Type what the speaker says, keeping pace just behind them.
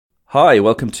Hi,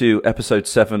 welcome to episode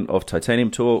 7 of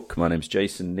Titanium Talk. My name's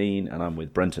Jason Neen and I'm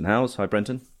with Brenton Howes. Hi,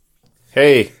 Brenton.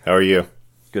 Hey, how are you?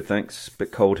 Good, thanks.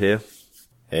 Bit cold here.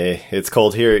 Hey, it's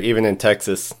cold here, even in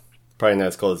Texas. Probably not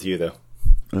as cold as you, though.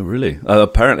 Oh, really?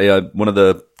 Apparently, one of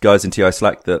the guys in TI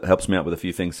Slack that helps me out with a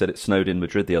few things said it snowed in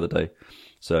Madrid the other day.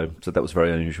 So that was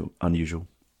very unusual.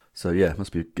 So, yeah, it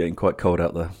must be getting quite cold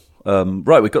out there.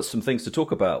 Right, we've got some things to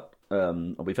talk about.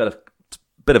 We've had a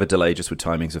bit of a delay just with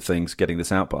timings of things getting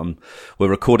this out, but we're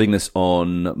recording this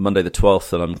on Monday the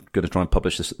 12th, and I'm going to try and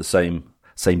publish this at the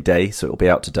same day, so it'll be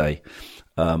out today.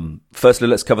 Firstly,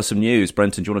 let's cover some news.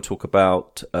 Brenton, do you want to talk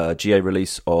about GA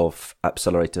release of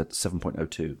Appcelerator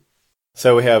 7.02?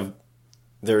 So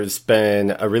there's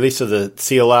been a release of the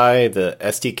CLI, the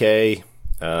SDK,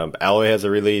 Alloy has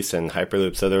a release, and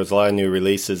Hyperloop. So there's a lot of new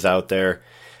releases out there,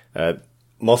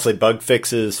 mostly bug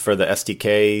fixes for the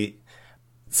SDK.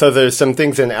 So there's some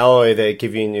things in Alloy that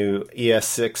give you new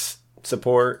ES6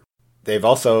 support. They've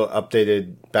also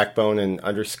updated Backbone and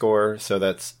Underscore, so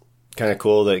that's kind of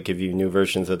cool that give you new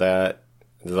versions of that.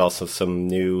 There's also some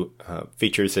new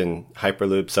features in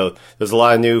Hyperloop. So there's a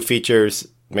lot of new features.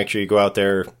 Make sure you go out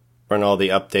there, run all the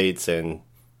updates, and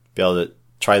be able to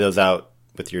try those out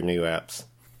with your new apps.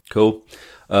 Cool.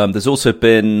 There's also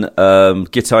been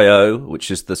Git.io,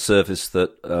 which is the service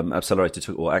that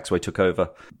Axway took over.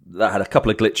 That had a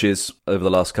couple of glitches over the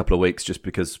last couple of weeks just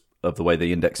because of the way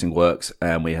the indexing works,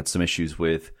 and we had some issues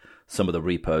with some of the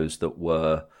repos that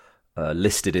were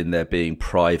listed in there being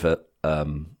private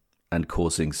and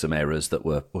causing some errors that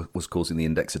was causing the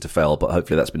indexer to fail. But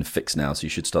hopefully that's been fixed now, so you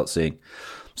should start seeing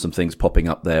some things popping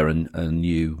up there and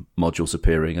new modules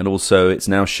appearing. And also it's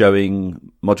now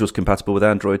showing modules compatible with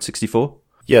Android 64.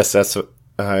 Yes,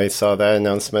 I saw that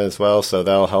announcement as well. So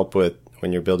that'll help with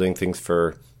when you're building things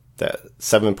for that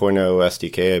 7.0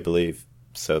 SDK, I believe.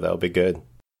 So that'll be good.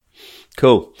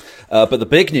 Cool. But the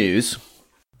big news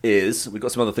is, we've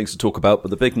got some other things to talk about,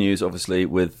 but the big news, obviously,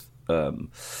 with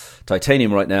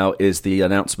Titanium right now is the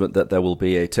announcement that there will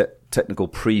be a technical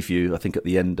preview, I think at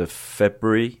the end of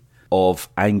February,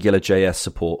 of AngularJS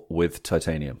support with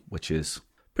Titanium, which is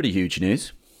pretty huge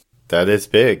news. That is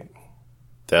big.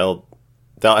 They'll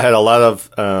had a lot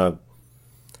of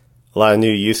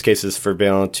new use cases for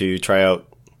being able to try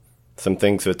out some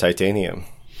things with Titanium.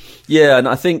 Yeah, and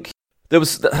I think there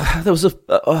was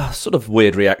a sort of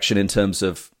weird reaction in terms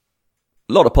of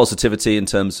a lot of positivity in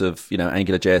terms of,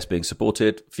 AngularJS being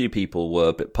supported. A few people were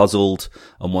a bit puzzled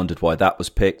and wondered why that was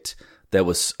picked. There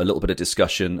was a little bit of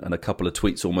discussion and a couple of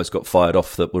tweets almost got fired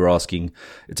off that were asking,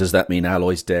 does that mean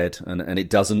Alloy's dead? And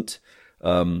it doesn't.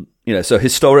 So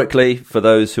historically, for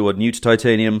those who are new to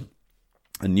Titanium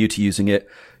and new to using it,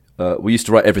 we used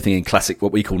to write everything in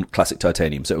what we call classic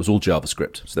Titanium. So it was all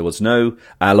JavaScript. So there was no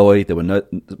Alloy. There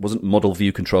wasn't model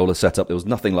view controller set up. There was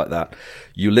nothing like that.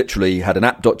 You literally had an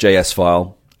app.js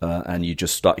file, and you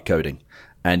just started coding,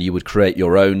 and you would create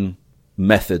your own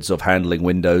methods of handling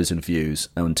windows and views.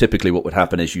 And typically what would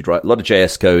happen is you'd write a lot of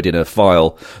JS code in a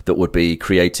file that would be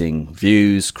creating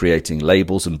views, creating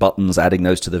labels and buttons, adding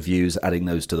those to the views, adding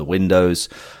those to the windows.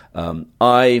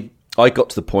 I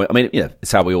got to the point,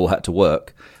 it's how we all had to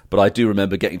work. But I do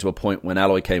remember getting to a point when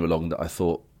Alloy came along that I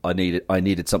thought I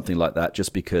needed something like that,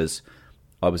 just because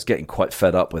I was getting quite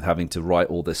fed up with having to write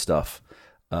all this stuff.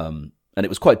 And it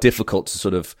was quite difficult to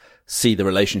sort of see the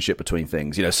relationship between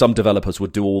things. Some developers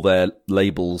would do all their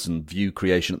labels and view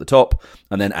creation at the top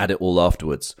and then add it all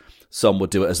afterwards. Some would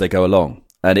do it as they go along.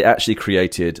 And it actually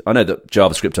created, I know that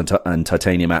JavaScript and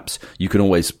Titanium apps, you can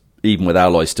always, even with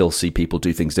Alloy, still see people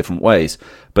do things different ways.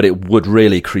 But it would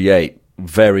really create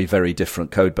very, very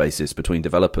different code bases between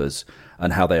developers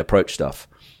and how they approach stuff.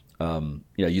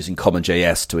 Using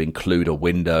CommonJS to include a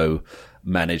window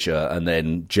manager and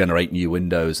then generate new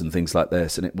windows and things like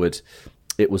this. And it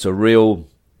was a real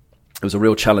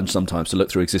challenge sometimes to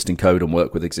look through existing code and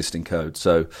work with existing code.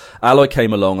 So Alloy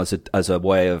came along as a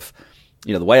way of,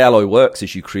 the way Alloy works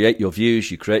is you create your views,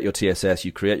 you create your TSS,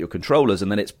 you create your controllers,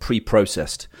 and then it's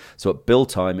pre-processed. So at build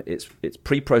time, it's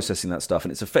pre-processing that stuff,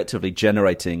 and it's effectively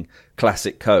generating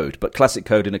classic code, but classic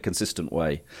code in a consistent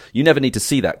way. You never need to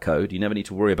see that code. You never need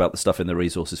to worry about the stuff in the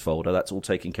resources folder. That's all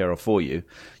taken care of for you.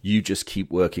 You just keep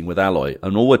working with Alloy.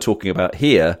 And all we're talking about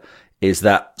here is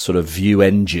that sort of view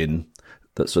engine,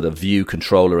 that sort of view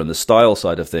controller and the style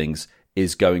side of things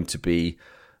is going to be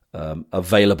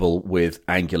available with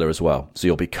Angular as well. So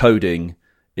you'll be coding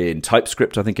in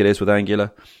TypeScript, I think it is, with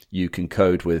Angular. You can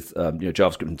code with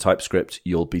JavaScript and TypeScript.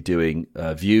 You'll be doing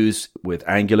views with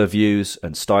Angular views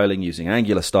and styling using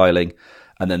Angular styling.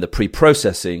 And then the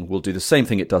pre-processing will do the same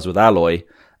thing it does with Alloy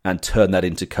and turn that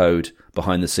into code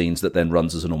behind the scenes that then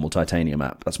runs as a normal Titanium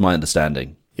app. That's my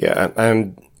understanding. Yeah,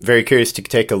 I'm very curious to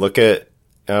take a look at.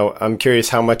 I'm curious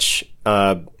how much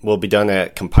will be done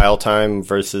at compile time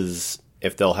versus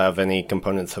if they'll have any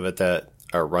components of it that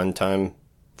are runtime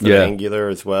for the Angular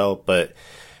as well. But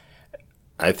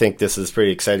I think this is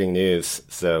pretty exciting news.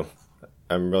 So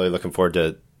I'm really looking forward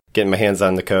to getting my hands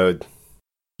on the code.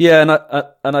 Yeah,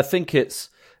 and I think it's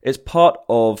part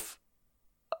of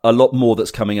a lot more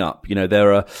that's coming up.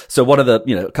 So one of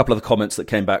the, a couple of the comments that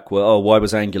came back were, oh, why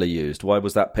was Angular used? Why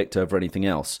was that picked over anything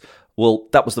else? Well,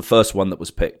 that was the first one that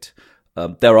was picked.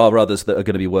 There are others that are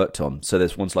going to be worked on. So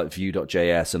there's ones like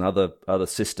Vue.js and other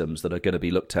systems that are going to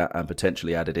be looked at and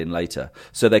potentially added in later.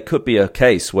 So there could be a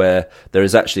case where there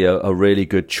is actually a really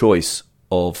good choice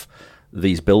of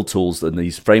these build tools and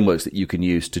these frameworks that you can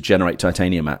use to generate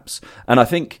Titanium apps. And I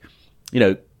think,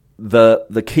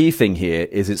 the key thing here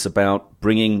is it's about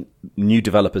bringing new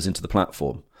developers into the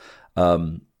platform.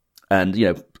 And,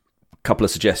 a couple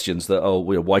of suggestions that,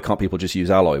 why can't people just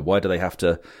use Alloy? Why do they have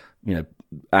to,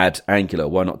 add Angular?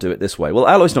 Why not do it this way? Well,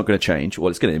 Alloy's not going to change. Well,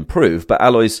 it's going to improve, but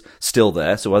Alloy's still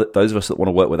there. So those of us that want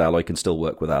to work with Alloy can still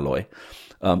work with Alloy.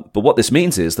 But what this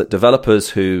means is that developers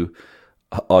who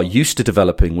are used to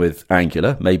developing with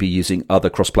Angular, maybe using other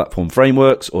cross-platform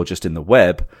frameworks or just in the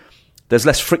web, there's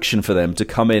less friction for them to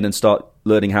come in and start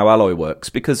learning how Alloy works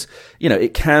because,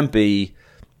 it can be,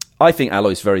 I think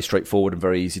Alloy is very straightforward and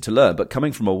very easy to learn, but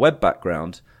coming from a web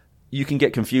background, you can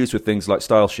get confused with things like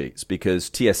style sheets because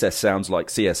TSS sounds like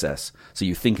CSS. So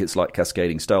you think it's like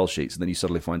cascading style sheets and then you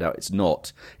suddenly find out it's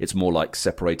not. It's more like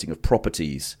separating of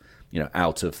properties,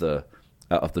 out of the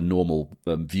normal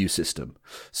view system.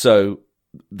 So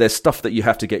there's stuff that you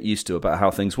have to get used to about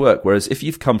how things work. Whereas if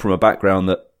you've come from a background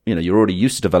that, you're already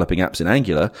used to developing apps in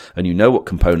Angular and you know what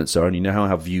components are and you know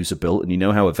how views are built and you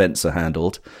know how events are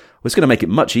handled, well, it's going to make it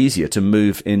much easier to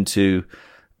move into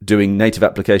doing native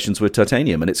applications with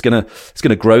Titanium. And it's going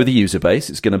to grow the user base.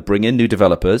 It's going to bring in new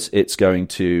developers. It's going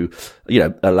to,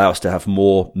 allow us to have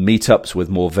more meetups with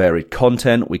more varied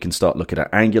content. We can start looking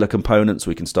at Angular components.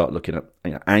 We can start looking at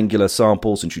Angular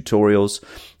samples and tutorials.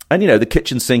 And, the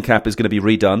kitchen sink app is going to be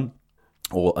redone.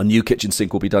 Or a new kitchen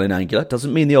sink will be done in Angular.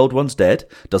 Doesn't mean the old one's dead.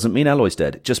 Doesn't mean Alloy's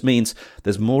dead. It just means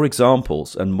there's more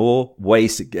examples and more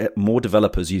ways to get more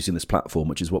developers using this platform,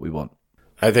 which is what we want.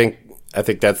 I think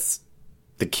that's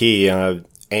the key.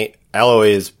 Alloy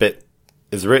is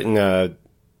written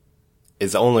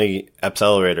is only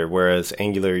Appcelerator, whereas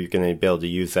Angular you're going to be able to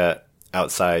use that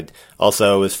outside.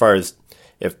 Also, as far as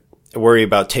if worry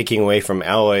about taking away from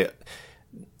Alloy,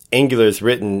 Angular is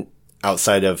written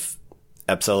outside of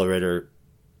Appcelerator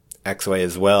X-Way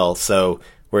as well, so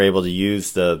we're able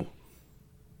to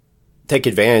take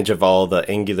advantage of all the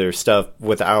Angular stuff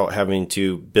without having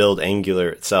to build Angular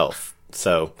itself.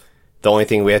 So the only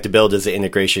thing we have to build is the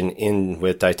integration in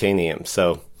with Titanium.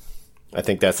 So I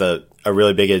think that's a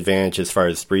really big advantage as far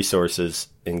as resources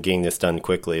and getting this done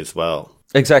quickly as well.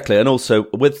 Exactly, and also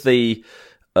with the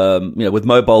with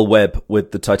mobile web,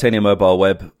 with the Titanium mobile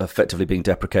web effectively being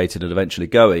deprecated and eventually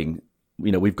going,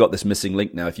 we've got this missing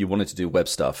link now if you wanted to do web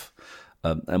stuff.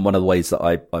 And one of the ways that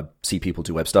I see people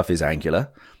do web stuff is Angular.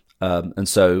 And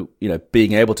so,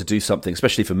 being able to do something,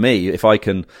 especially for me, if I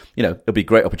can, it'll be a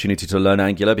great opportunity to learn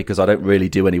Angular because I don't really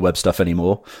do any web stuff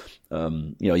anymore.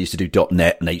 I used to do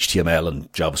 .NET and HTML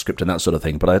and JavaScript and that sort of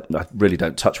thing, but I really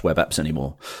don't touch web apps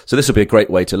anymore. So this will be a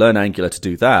great way to learn Angular to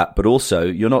do that. But also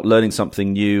you're not learning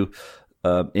something new,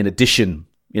 in addition,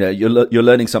 you're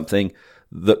learning something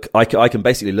that I can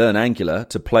basically learn Angular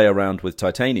to play around with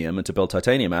Titanium and to build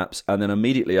Titanium apps. And then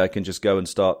immediately I can just go and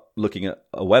start looking at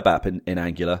a web app in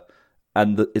Angular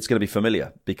and it's going to be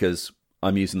familiar because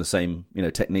I'm using the same,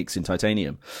 techniques in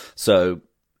Titanium. So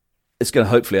it's going to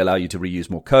hopefully allow you to reuse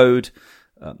more code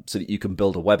so that you can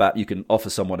build a web app. You can offer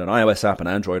someone an iOS app, an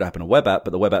Android app, and a web app,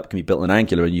 but the web app can be built in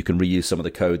Angular and you can reuse some of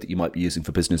the code that you might be using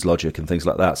for business logic and things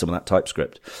like that, some of that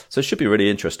TypeScript. So it should be really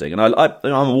interesting. And I'm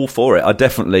all for it. I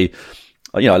definitely...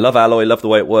 I love Alloy, love the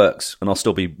way it works, and I'll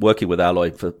still be working with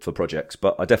Alloy for projects.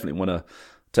 But I definitely want to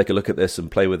take a look at this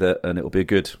and play with it, and it will be a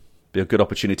good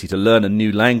opportunity to learn a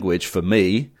new language for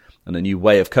me and a new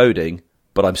way of coding.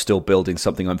 But I'm still building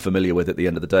something I'm familiar with at the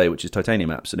end of the day, which is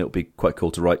Titanium apps, and it'll be quite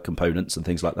cool to write components and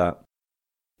things like that.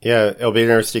 Yeah, it'll be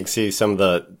interesting to see some of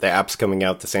the apps coming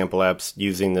out, the sample apps,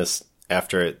 using this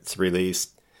after it's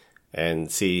released, and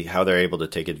see how they're able to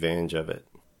take advantage of it.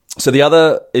 So the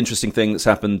other interesting thing that's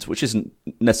happened, which isn't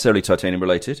necessarily Titanium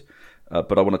related,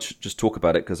 but I want to just talk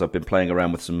about it because I've been playing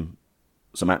around with some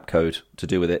app code to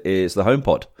do with it, is the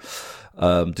HomePod.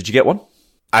 Did you get one?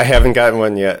 I haven't gotten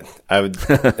one yet.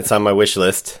 It's on my wish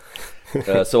list.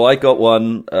 So I got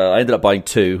one. I ended up buying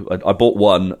two. I bought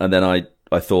one and then I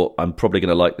I thought I'm probably going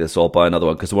to like this, so I'll buy another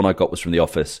one, because the one I got was from the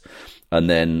office. And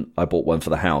then I bought one for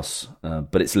the house,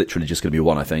 but it's literally just going to be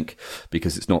one, I think,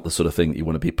 because it's not the sort of thing that you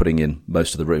want to be putting in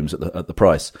most of the rooms at the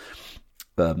price.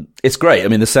 It's great. I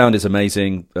mean, the sound is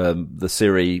amazing. The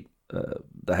Siri,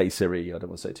 the Hey Siri, I don't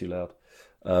want to say it too loud,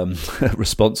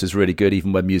 response is really good,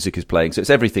 even when music is playing. So it's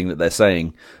everything that they're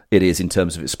saying it is in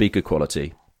terms of its speaker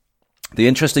quality. The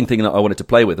interesting thing that I wanted to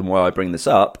play with, and why I bring this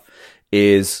up,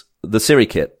 is the Siri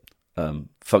Kit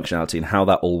functionality and how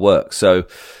that all works. So,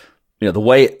 the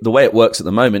way it works at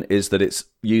the moment is that it's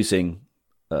using,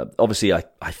 obviously I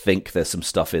think there's some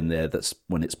stuff in there that's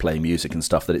when it's playing music and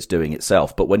stuff that it's doing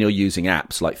itself. But when you're using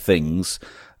apps like Things,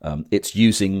 it's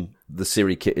using the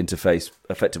Siri Kit interface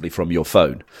effectively from your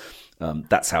phone.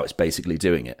 That's how it's basically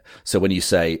doing it. So when you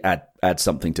say add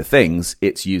something to Things,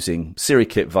 it's using Siri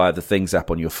Kit via the Things app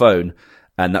on your phone,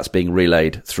 and that's being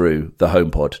relayed through the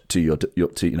HomePod to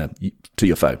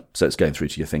your phone. So it's going through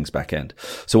to your Things backend.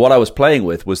 So what I was playing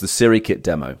with was the Siri Kit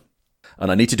demo,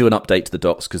 and I need to do an update to the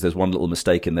docs because there's one little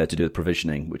mistake in there to do with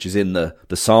provisioning, which is in the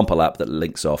sample app that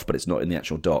links off, but it's not in the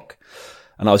actual doc.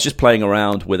 And I was just playing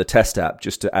around with a test app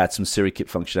just to add some Siri Kit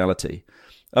functionality.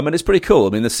 And it's pretty cool. I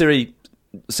mean, the Siri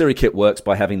Kit works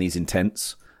by having these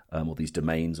intents, or these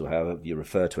domains, or however you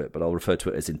refer to it, but I'll refer to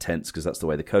it as intents because that's the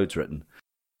way the code's written.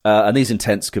 And these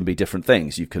intents can be different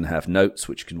things. You can have notes,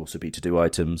 which can also be to-do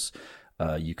items.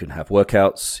 You can have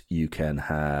workouts. You can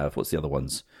have, what's the other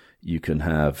ones? You can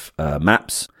have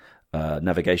maps,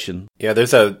 navigation. Yeah,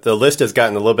 the list has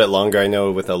gotten a little bit longer. I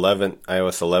know with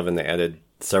iOS 11, they added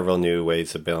several new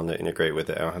ways of being able to integrate with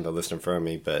it. I don't have the list in front of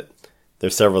me, but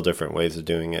there's several different ways of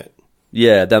doing it.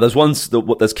 Yeah, now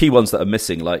there's key ones that are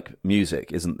missing, like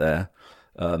music isn't there.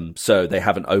 So they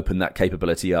haven't opened that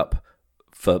capability up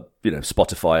for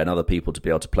Spotify and other people to be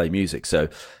able to play music. So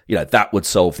that would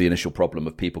solve the initial problem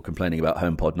of people complaining about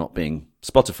HomePod not being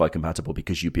Spotify compatible,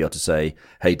 because you'd be able to say,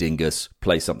 "Hey Dingus,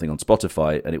 play something on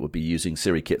Spotify," and it would be using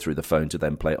Siri Kit through the phone to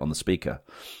then play it on the speaker.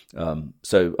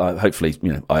 So hopefully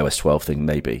iOS 12 thing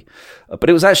maybe, but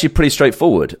it was actually pretty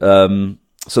straightforward.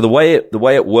 So the way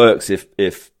it works,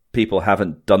 if people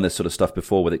haven't done this sort of stuff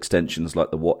before with extensions like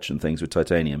the watch and things with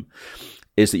Titanium,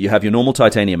 is that you have your normal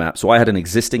Titanium app. So I had an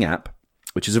existing app,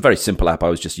 which is a very simple app. I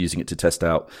was just using it to test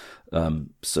out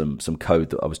some code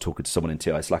that I was talking to someone in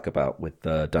TI Slack about with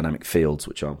dynamic fields,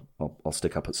 which I'll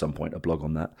stick up at some point, a blog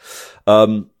on that.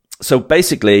 So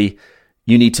basically,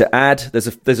 you need to add. There's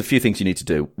a few things you need to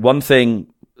do. One thing,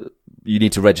 you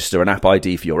need to register an app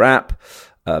ID for your app.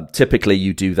 Typically,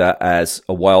 you do that as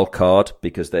a wildcard,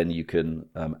 because then you can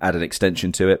add an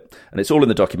extension to it, and it's all in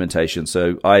the documentation.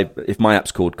 So if my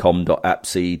app's called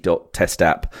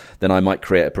com.appc.testapp, then I might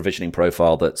create a provisioning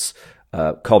profile that's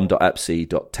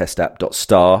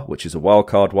com.appc.testapp.star, which is a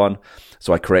wildcard one.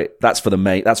 So that's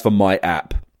for my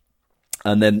app.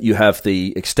 And then you have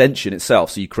the extension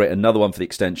itself. So you create another one for the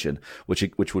extension,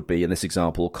 which would be, in this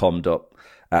example,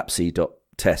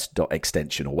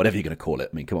 com.appc.test.extension, or whatever you're going to call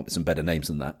it. I mean, come up with some better names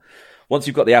than that. Once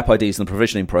you've got the app IDs and the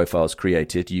provisioning profiles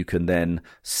created, you can then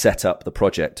set up the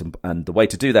project. And the way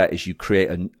to do that is you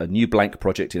create a new blank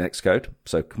project in Xcode,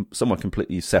 so somewhat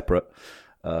completely separate.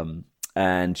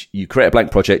 And you create a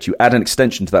blank project, you add an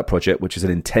extension to that project, which is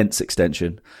an intents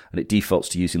extension, and it defaults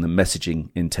to using the messaging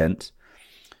intent.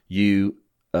 You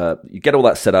get all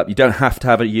that set up. You don't have to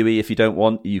have a UE if you don't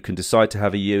want. You can decide to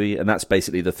have a UE, and that's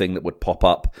basically the thing that would pop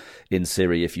up in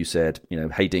Siri if you said,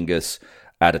 "Hey Dingus,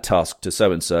 add a task to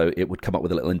so-and-so." It would come up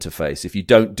with a little interface. If you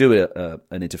don't do an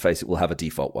interface, it will have a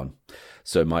default one.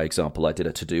 So in my example, I did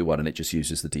a to-do one, and it just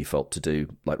uses the default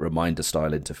to-do, like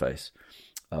reminder-style interface.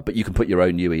 But you can put your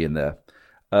own UE in there.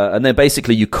 And then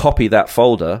basically you copy that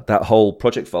folder, that whole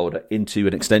project folder, into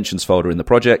an extensions folder in the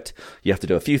project. You have to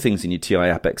do a few things in your TI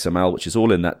app XML, which is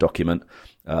all in that document,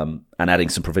 and adding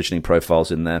some provisioning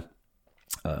profiles in there,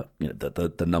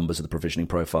 the numbers of the provisioning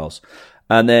profiles.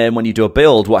 And then when you do a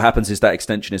build, what happens is that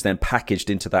extension is then packaged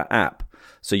into that app.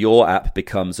 So your app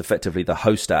becomes effectively the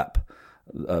host app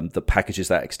that packages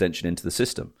that extension into the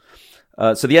system.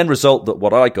 So the end result that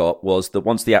what I got was that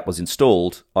once the app was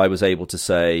installed, I was able to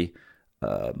say,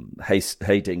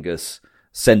 hey Dingus,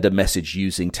 send a message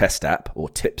using test app, or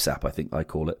tips app, I think I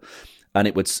call it.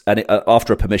 And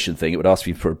after a permission thing, it would ask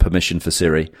me for a permission for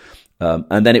Siri.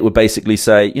 And then it would basically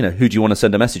say, who do you want to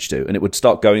send a message to? And it would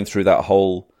start going through that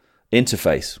whole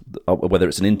interface, whether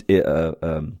it's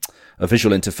a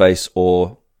visual interface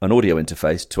or an audio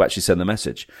interface, to actually send the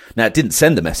message. Now, it didn't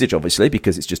send the message, obviously,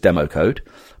 because it's just demo code,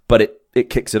 but it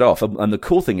kicks it off. And the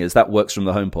cool thing is that works from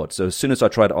the HomePod. So as soon as I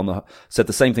tried it said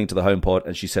the same thing to the HomePod,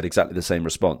 and she said exactly the same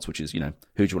response, which is, who do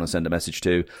you want to send a message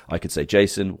to? I could say,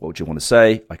 Jason, what would you want to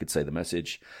say? I could say the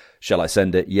message. Shall I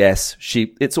send it? Yes.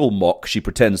 It's all mock. She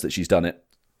pretends that she's done it.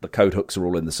 The code hooks are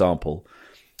all in the sample.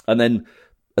 And then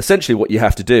essentially what you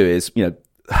have to do is,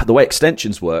 the way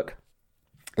extensions work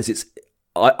is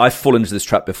I've fallen into this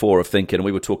trap before of thinking, and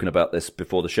we were talking about this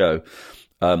before the show,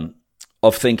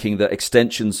 of thinking that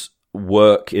extensions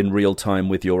work in real time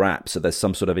with your app. So there's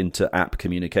some sort of inter-app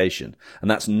communication.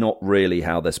 And that's not really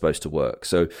how they're supposed to work.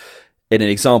 So in an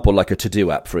example, like a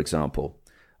to-do app, for example,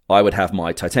 I would have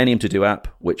my Titanium to-do app,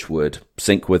 which would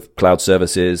sync with cloud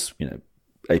services,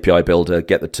 API builder,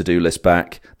 get the to-do list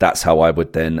back. That's how I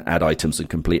would then add items and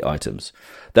complete items.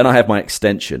 Then I have my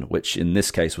extension, which in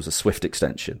this case was a Swift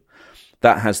extension.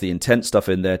 That has the intent stuff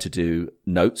in there to do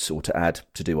notes or to add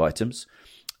to-do items.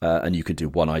 And you can do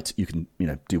one item. You can,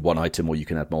 do one item, or you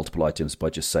can add multiple items by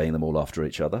just saying them all after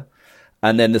each other.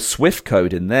 And then the Swift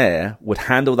code in there would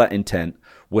handle that intent,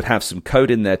 would have some code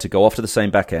in there to go off to the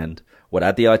same backend, would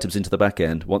add the items into the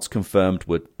backend. Once confirmed,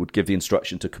 would give the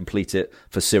instruction to complete it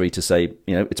for Siri to say,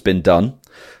 it's been done,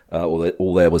 or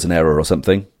there was an error or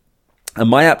something. And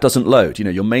my app doesn't load.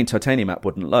 Your main Titanium app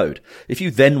wouldn't load. If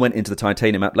you then went into the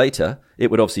Titanium app later,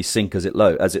 it would obviously sync as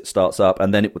it starts up,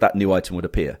 and then that new item would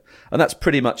appear. And that's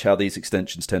pretty much how these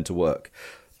extensions tend to work.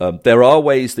 There are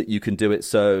ways that you can do it.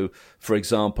 So, for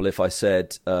example, if I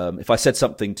said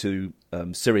something to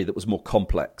Siri that was more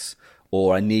complex,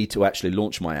 or I need to actually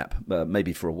launch my app,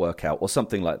 maybe for a workout or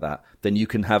something like that, then you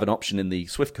can have an option in the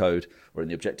Swift code or in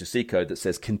the Objective-C code that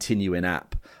says continue in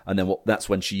app. And then that's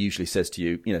when she usually says to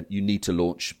you, you need to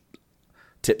launch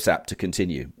Tips app to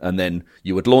continue. And then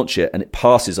you would launch it and it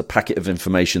passes a packet of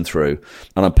information through.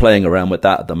 And I'm playing around with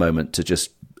that at the moment to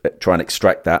just try and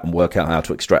extract that and work out how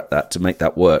to extract that to make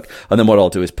that work. And then what I'll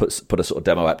do is put a sort of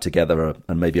demo app together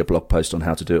and maybe a blog post on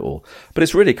how to do it all. But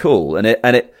it's really cool. And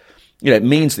it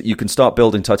means that you can start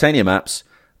building Titanium apps,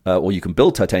 or you can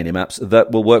build Titanium apps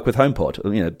that will work with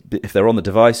HomePod. If they're on the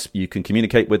device, you can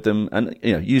communicate with them, and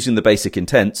using the basic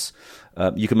intents,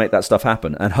 you can make that stuff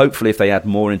happen. And hopefully, if they add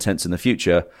more intents in the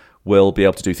future, we'll be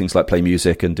able to do things like play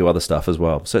music and do other stuff as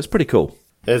well. So it's pretty cool.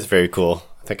 It is very cool.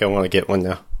 I think I want to get one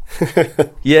now.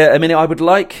 Yeah, I would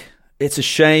like. It's a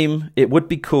shame. It would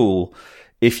be cool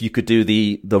if you could do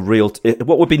the real.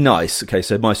 What would be nice? Okay,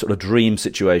 so my sort of dream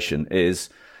situation is,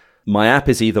 my app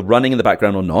is either running in the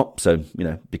background or not. So,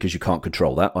 because you can't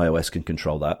control that, iOS can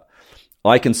control that.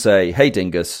 I can say, hey,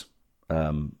 Dingus,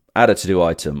 add a to-do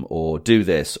item, or do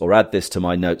this, or add this to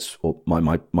my notes, or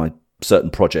my certain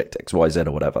project, XYZ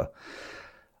or whatever.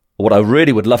 What I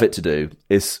really would love it to do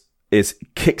is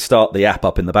kickstart the app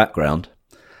up in the background,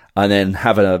 and then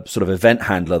have a sort of event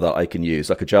handler that I can use,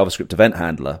 like a JavaScript event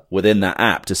handler within that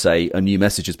app to say a new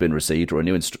message has been received, or a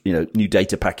new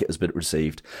data packet has been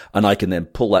received. And I can then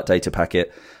pull that data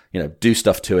packet, do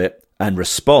stuff to it and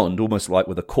respond almost like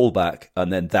with a callback.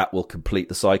 And then that will complete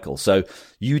the cycle. So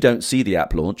you don't see the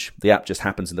app launch. The app just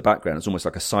happens in the background. It's almost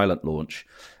like a silent launch.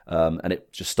 And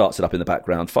it just starts it up in the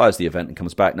background, fires the event and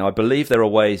comes back. Now, I believe there are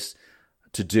ways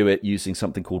to do it using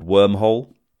something called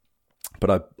Wormhole.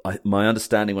 But my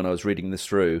understanding when I was reading this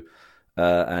through,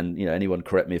 and anyone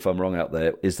correct me if I'm wrong out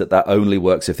there, is that only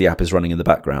works if the app is running in the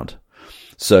background.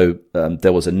 So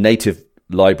there was a native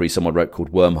library someone wrote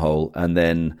called Wormhole, and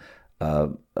then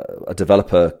a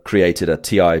developer created a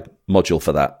TI module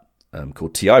for that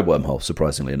called TI Wormhole,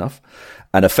 surprisingly enough.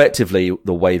 And effectively,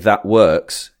 the way that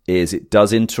works is it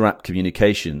does interact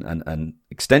communication and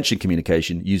extension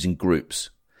communication using groups.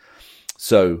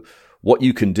 So what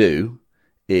you can do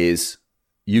is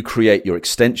you create your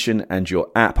extension and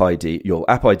your app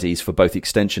IDs for both the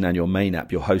extension and your main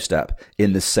app, your host app,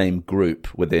 in the same group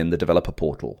within the developer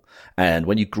portal. And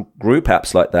when you group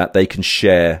apps like that, they can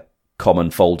share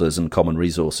common folders and common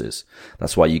resources.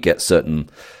 That's why you get certain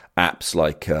apps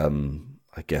like,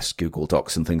 I guess, Google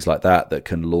Docs and things like that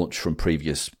can launch from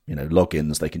previous,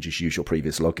 logins. They can just use your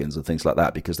previous logins and things like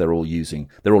that because they're all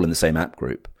in the same app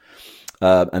group.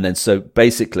 And then so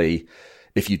basically,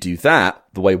 if you do that,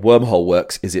 the way Wormhole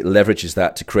works is it leverages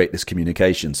that to create this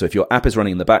communication. So if your app is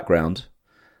running in the background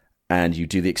and you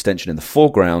do the extension in the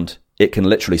foreground, it can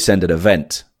literally send an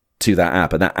event to that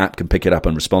app, and that app can pick it up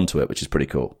and respond to it, which is pretty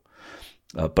cool.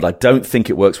 But I don't think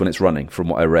it works when it's running. From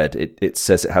what I read, it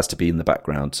says it has to be in the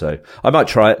background. So I might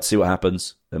try it, see what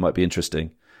happens. It might be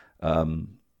interesting.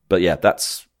 But yeah,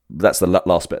 that's the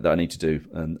last bit that I need to do,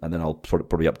 and then I'll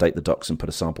probably update the docs and put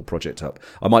a sample project up.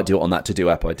 I might do it on that to-do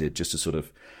app I did, just to sort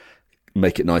of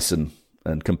make it nice and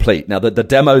complete. Now, the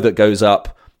demo that goes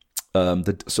up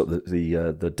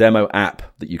the demo app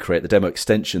that you create, the demo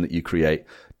extension that you create,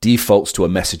 defaults to a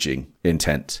messaging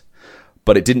intent.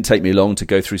 But it didn't take me long to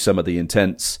go through some of the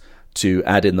intents to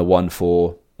add in the one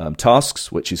for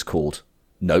tasks, which is called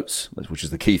Notes, which is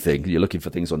the key thing. You're looking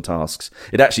for things on tasks.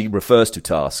 It actually refers to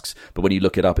tasks, but when you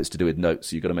look it up, it's to do with notes.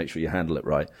 So you've got to make sure you handle it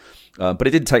right. But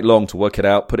it didn't take long to work it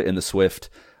out, put it in the Swift,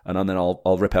 and then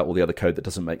I'll rip out all the other code that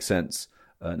doesn't make sense.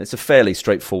 And it's a fairly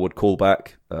straightforward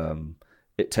callback.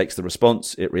 It takes the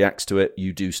response, it reacts to it,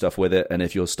 you do stuff with it, and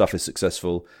if your stuff is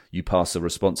successful, you pass a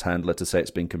response handler to say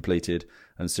it's been completed,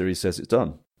 and Siri says it's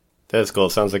done. That's cool.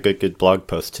 Sounds like a good blog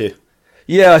post too.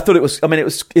 Yeah, I thought it was. I mean,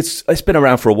 it's been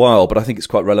around for a while, but I think it's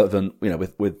quite relevant,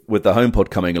 with the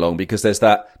HomePod coming along, because there's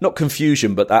that, not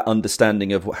confusion, but that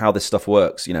understanding of how this stuff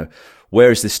works. Where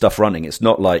is this stuff running? It's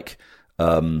not like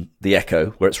the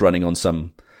Echo, where it's running on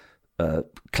some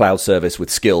cloud service with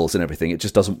skills and everything. It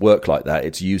just doesn't work like that.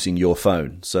 It's using your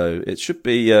phone, so it should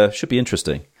be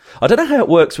interesting. I don't know how it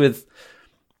works with.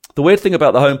 The weird thing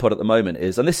about the HomePod at the moment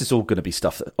is, and this is all going to be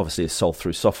stuff that obviously is solved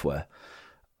through software.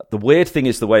 The weird thing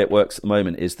is the way it works at the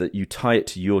moment is that you tie it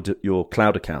to your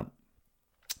cloud account.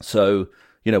 So,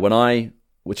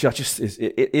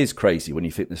 it is crazy when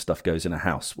you think this stuff goes in a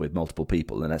house with multiple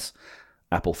people, unless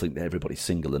Apple think that everybody's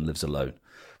single and lives alone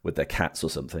with their cats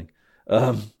or something.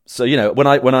 So,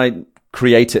 when I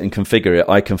create it and configure it,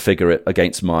 I configure it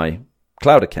against my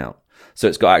cloud account. So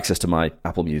it's got access to my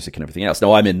Apple Music and everything else.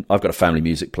 Now I've got a family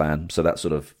music plan, so that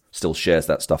sort of still shares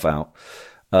that stuff out.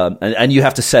 And you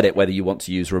have to set it whether you want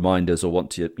to use reminders or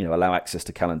want to, allow access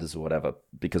to calendars or whatever,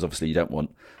 because obviously you don't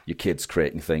want your kids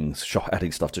creating things,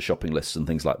 adding stuff to shopping lists and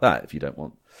things like that if you don't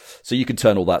want. So you can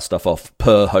turn all that stuff off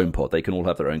per HomePod. They can all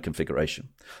have their own configuration.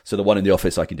 So the one in the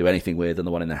office I can do anything with, and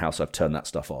the one in the house I've turned that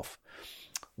stuff off.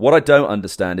 What I don't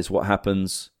understand is what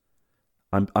happens.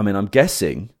 I'm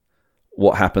guessing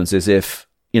what happens is if,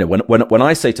 when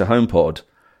I say to HomePod,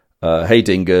 hey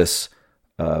Dingus,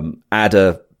 add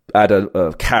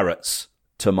a carrots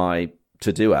to my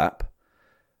to-do app,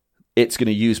 it's going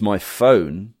to use my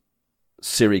phone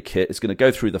Siri kit. It's going to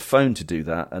go through the phone to do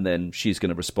that, and then she's going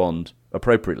to respond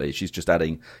appropriately. She's just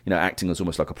adding, acting as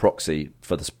almost like a proxy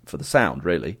for the sound,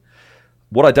 really.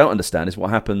 What I don't understand is what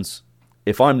happens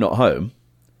if I'm not home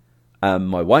and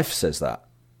my wife says that.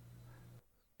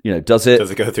 Does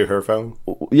it go through her phone?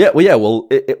 Yeah, well,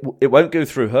 it won't go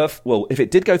through her. Well, if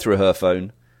it did go through her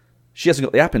phone, she hasn't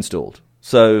got the app installed.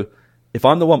 So if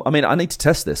I'm the one, I need to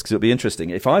test this because it'll be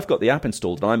interesting. If I've got the app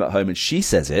installed and I'm at home and she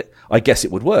says it, I guess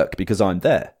it would work because I'm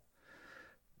there.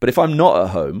 But if I'm not at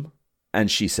home and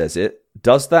she says it,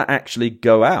 does that actually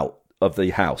go out of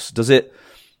the house? Does it,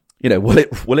 will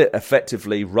it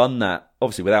effectively run that,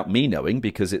 obviously without me knowing,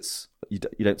 because you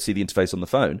don't see the interface on the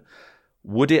phone?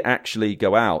 Would it actually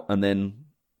go out and then,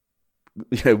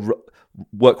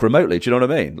 work remotely? Do you know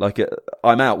what I mean? Like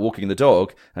I'm out walking the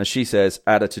dog and she says,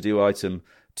 add a to-do item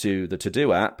to the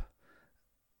to-do app.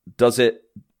 Does it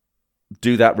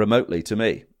do that remotely to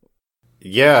me?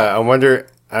 Yeah, I wonder.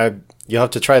 You'll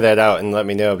have to try that out and let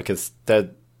me know, because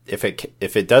that if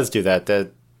it does do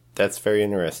that, that's very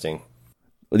interesting.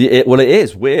 It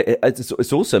is weird.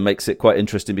 It also makes it quite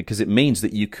interesting because it means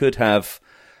that you could have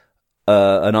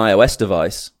an iOS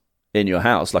device in your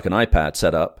house, like an iPad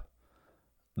set up,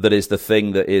 that is the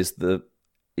thing that is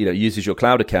uses your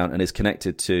cloud account and is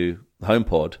connected to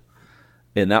HomePod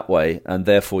in that way, and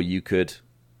therefore you could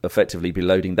effectively be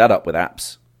loading that up with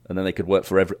apps, and then they could work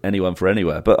for anyone for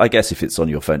anywhere. But I guess if it's on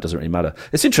your phone, it doesn't really matter.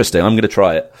 It's interesting. I'm going to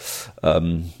try it.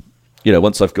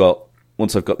 Once I've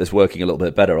got this working a little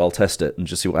bit better, I'll test it and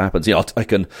just see what happens. I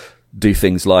can do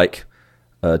things like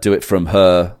do it from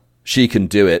her. She can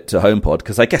do it to HomePod,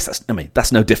 because I guess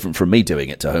that's no different from me doing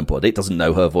it to HomePod. It doesn't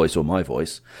know her voice or my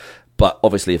voice. But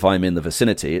obviously, if I'm in the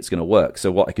vicinity, it's going to work.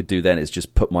 So what I could do then is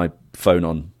just put my phone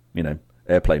on,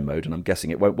 airplane mode, and I'm guessing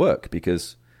it won't work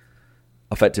because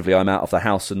effectively I'm out of the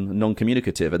house and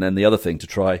non-communicative. And then the other thing to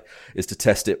try is to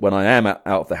test it when I am out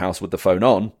of the house with the phone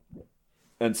on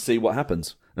and see what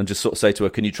happens. And just sort of say to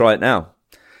her, can you try it now?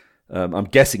 I'm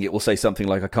guessing it will say something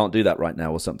like, I can't do that right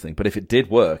now or something. But if it did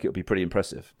work, it would be pretty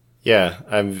impressive. Yeah,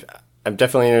 I'm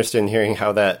definitely interested in hearing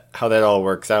how that all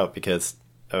works out, because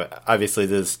obviously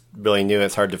this is really new.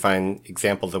 It's hard to find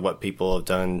examples of what people have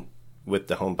done with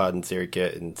the HomePod and Siri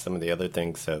Kit and some of the other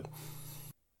things. So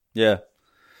yeah,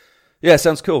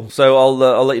 sounds cool. So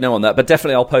I'll let you know on that. But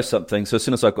definitely I'll post something. So as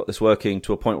soon as I've got this working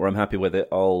to a point where I'm happy with it,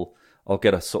 I'll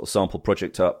get a sort of sample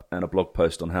project up and a blog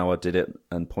post on how I did it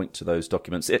and point to those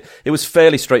documents. It was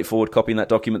fairly straightforward copying that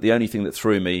document. The only thing that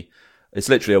threw me It's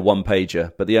literally a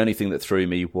one-pager, but the only thing that threw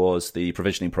me was the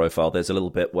provisioning profile. There's a little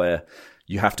bit where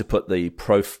you have to put the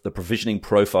provisioning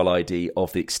profile ID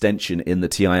of the extension in the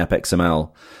TI app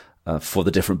XML for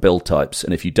the different build types.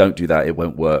 And if you don't do that, it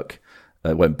won't work.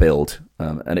 It won't build.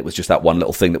 And it was just that one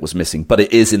little thing that was missing. But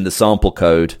it is in the sample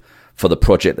code for the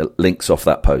project that links off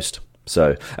that post.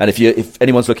 So, and if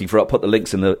anyone's looking for it, I'll put the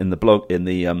links in the blog, in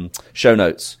the show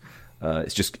notes.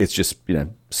 It's just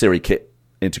Siri Kit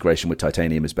integration with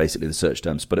Titanium is basically the search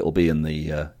terms, but it will be in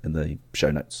the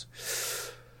show notes.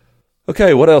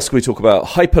 Okay, what else can we talk about?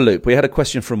 Hyperloop. We had a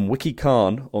question from Wiki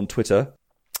Khan on Twitter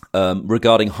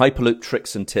regarding Hyperloop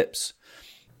tricks and tips.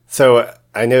 So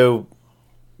I know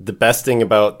the best thing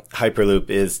about Hyperloop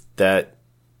is that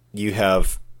you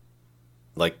have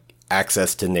like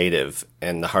access to native,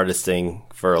 and the hardest thing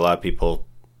for a lot of people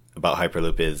about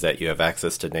Hyperloop is that you have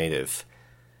access to native.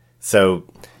 So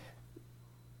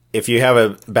if you have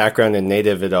a background in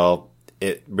native at all,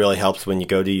 it really helps when you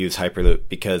go to use Hyperloop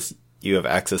because you have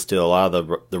access to a lot of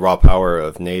the raw power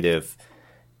of native.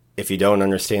 If you don't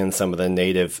understand some of the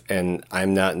native, and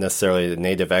I'm not necessarily the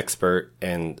native expert,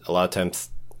 and a lot of times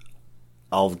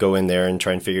I'll go in there and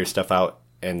try and figure stuff out,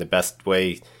 and the best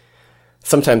way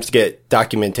sometimes to get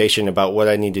documentation about what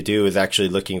I need to do is actually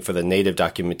looking for the native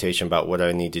documentation about what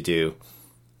I need to do.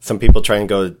 Some people try and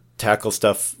go tackle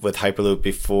stuff with Hyperloop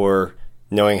before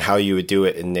knowing how you would do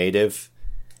it in native,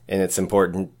 and it's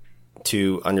important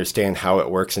to understand how it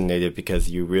works in native because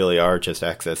you really are just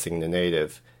accessing the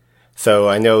native. So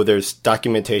I know there's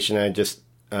documentation. I just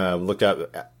looked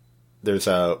up. There's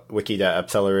a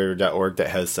wiki.appcelerator.org that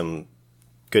has some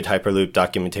good Hyperloop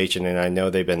documentation, and I know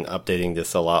they've been updating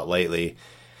this a lot lately.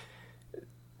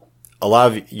 A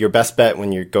lot of your best bet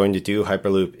when you're going to do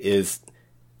Hyperloop is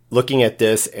looking at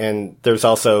this, and there's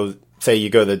also, say you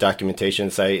go to the documentation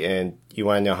site and you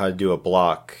want to know how to do a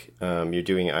block. You're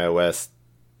doing iOS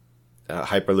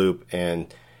Hyperloop,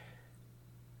 and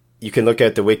you can look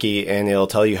at the wiki and it'll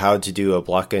tell you how to do a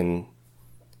block in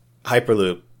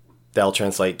Hyperloop that'll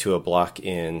translate to a block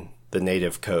in the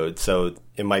native code. So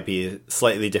it might be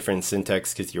slightly different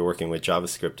syntax because you're working with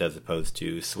JavaScript as opposed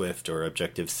to Swift or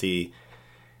Objective-C.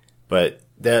 But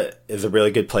that is a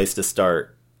really good place to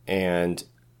start.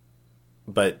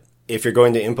 But if you're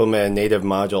going to implement a native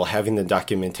module, having the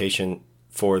documentation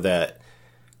for that,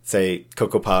 say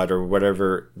CocoaPod or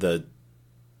whatever,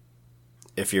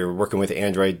 if you're working with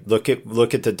Android, look at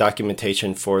the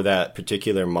documentation for that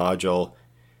particular module,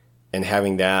 and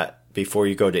having that before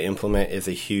you go to implement is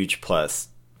a huge plus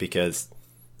because,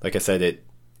 like I said,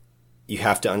 you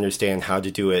have to understand how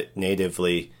to do it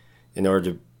natively in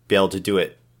order to be able to do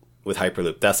it with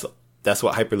Hyperloop. That's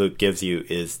what Hyperloop gives you,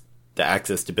 is the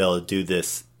access to be able to do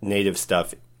this native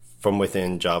stuff from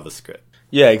within JavaScript.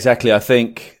 Yeah, exactly. I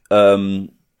think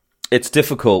it's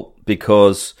difficult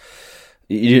because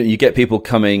you get people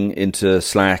coming into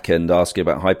Slack and asking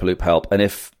about Hyperloop help, and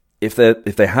if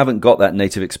they haven't got that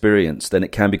native experience, then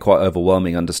it can be quite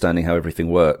overwhelming understanding how everything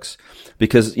works.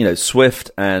 Because,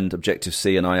 Swift and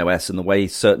Objective-C and iOS and the way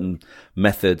certain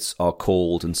methods are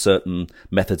called and certain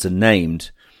methods are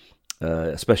named,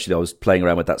 especially I was playing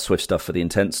around with that Swift stuff for the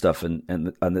intent stuff and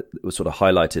it was sort of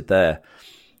highlighted there,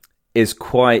 is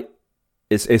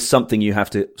something you have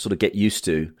to sort of get used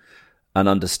to and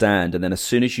understand. And then as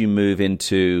soon as you move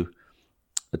into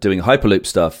doing Hyperloop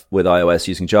stuff with iOS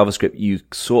using JavaScript, you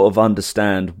sort of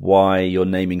understand why you're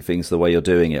naming things the way you're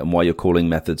doing it and why you're calling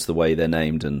methods the way they're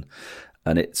named, and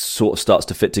it sort of starts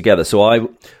to fit together.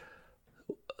 So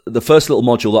the first little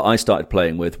module that I started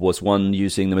playing with was one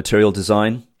using the Material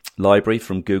Design library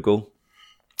from Google,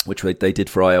 which they did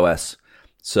for iOS.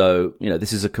 So,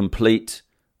 this is a complete,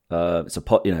 it's a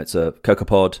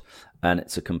CocoaPod, and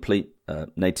it's a complete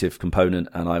native component,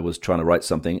 and I was trying to write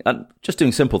something and just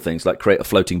doing simple things like create a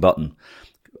floating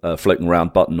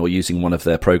around button, or using one of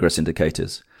their progress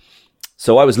indicators.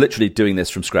 So I was literally doing this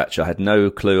from scratch. I had no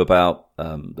clue about,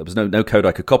 there was no code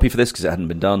I could copy for this because it hadn't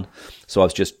been done. So I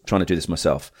was just trying to do this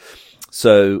myself.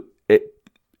 So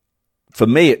for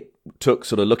me, it took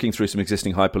sort of looking through some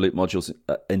existing Hyperloop modules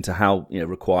into how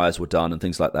requires were done and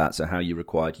things like that. So how you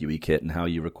required UEKit and how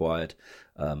you required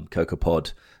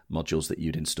CocoaPod modules that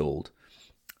you'd installed,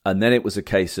 and then it was a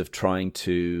case of trying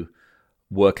to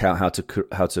work out how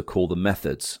to call the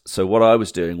methods. So what I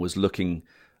was doing was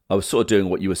I was sort of doing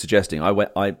what you were suggesting. I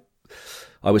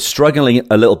was struggling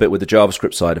a little bit with the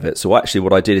JavaScript side of it. So actually,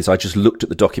 what I did is I just looked at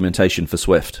the documentation for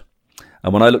Swift.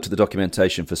 And when I looked at the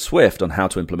documentation for Swift on how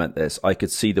to implement this, I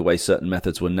could see the way certain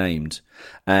methods were named.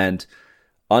 And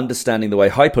understanding the way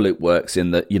Hyperloop works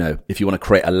in that, if you want to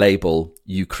create a label,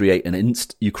 you create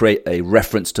you create a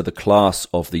reference to the class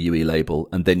of the UE label,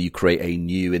 and then you create a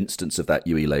new instance of that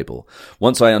UE label.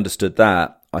 Once I understood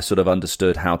that, I sort of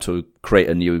understood how to create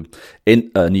a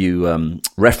new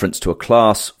reference to a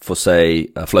class for, say,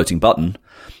 a floating button,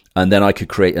 and then I could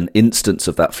create an instance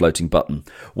of that floating button.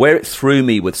 Where it threw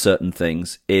me with certain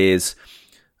things is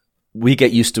we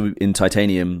get used to, in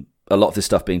Titanium, a lot of this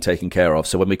stuff being taken care of.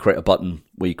 So when we create a button,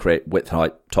 we create width,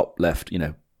 height, top, left,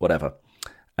 whatever.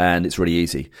 And it's really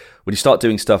easy. When you start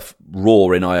doing stuff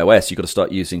raw in iOS, you've got to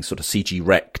start using sort of CG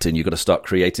Rect, and you've got to start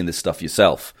creating this stuff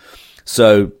yourself.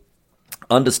 So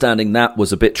understanding that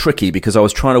was a bit tricky, because I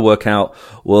was trying to work out,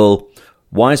 well,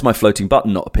 why is my floating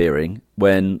button not appearing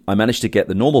when I managed to get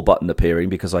the normal button appearing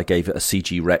because I gave it a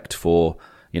CG Rect for,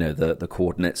 the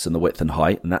coordinates and the width and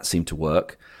height, and that seemed to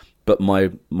work. But my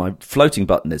floating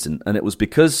button isn't. And it was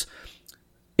because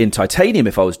in Titanium,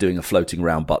 if I was doing a floating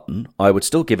round button, I would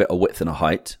still give it a width and a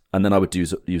height, and then I would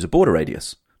use a border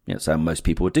radius. That's how most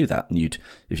people would do that. And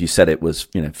if you said it was,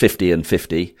 50 and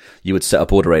 50, you would set a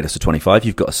border radius of 25.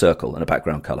 You've got a circle and a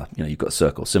background color. You've got a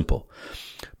circle, simple.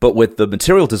 But with the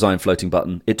material design floating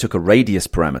button, it took a radius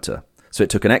parameter. So it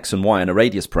took an X and Y and a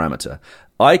radius parameter.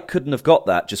 I couldn't have got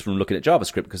that just from looking at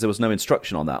JavaScript, because there was no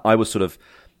instruction on that. I was sort of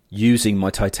using my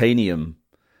Titanium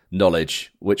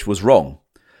knowledge, which was wrong.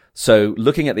 So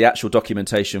looking at the actual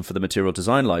documentation for the material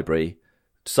design library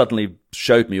suddenly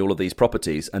showed me all of these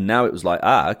properties. And now it was like,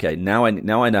 okay, now I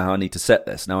know how I need to set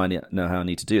this. Now I know how I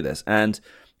need to do this. And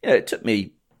it took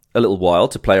me a little while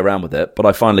to play around with it, but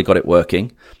I finally got it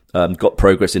working. Got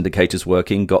progress indicators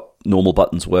working, got normal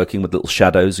buttons working with little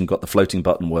shadows, and got the floating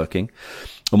button working.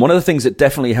 And one of the things that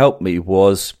definitely helped me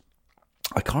was,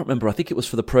 I can't remember, I think it was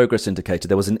for the progress indicator,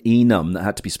 there was an enum that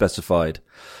had to be specified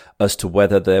as to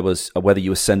whether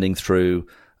you were sending through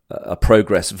a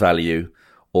progress value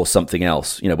or something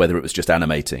else, whether it was just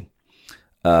animating.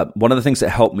 One of the things that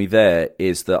helped me there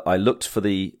is that I looked for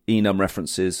the enum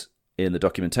references in the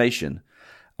documentation.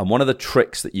 And one of the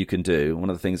tricks that you can do, one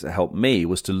of the things that helped me,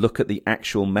 was to look at the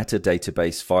actual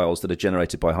metadatabase files that are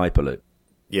generated by Hyperloop.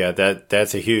 Yeah,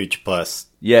 that's a huge plus.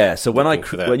 Yeah, so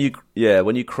when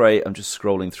you create, I'm just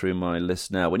scrolling through my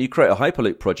list now. When you create a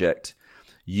Hyperloop project,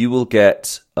 you will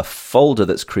get a folder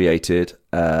that's created.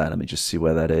 Let me just see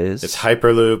where that is. It's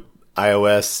Hyperloop,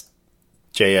 iOS,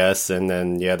 JS, and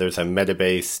then there's a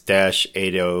Metabase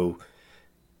 -80.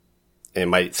 It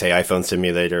might say iPhone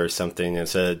Simulator or something.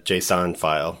 It's a JSON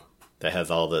file that has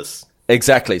all this.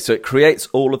 Exactly. So it creates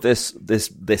all of this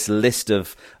list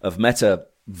of meta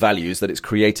values that it's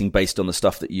creating based on the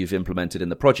stuff that you've implemented in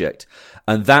the project.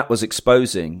 And that was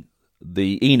exposing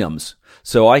the enums.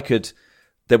 So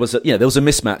there was a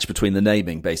mismatch between the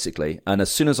naming, basically. And as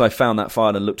soon as I found that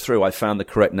file and looked through, I found the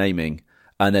correct naming.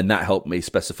 And then that helped me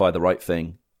specify the right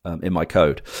thing in my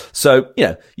code. So,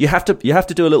 you have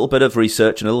to do a little bit of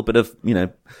research and a little bit of,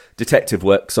 detective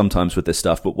work sometimes with this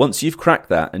stuff. But once you've cracked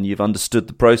that and you've understood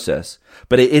the process,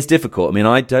 but it is difficult. I mean,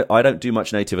 I don't do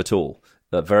much native at all.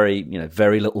 Very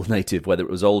little native, whether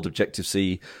it was old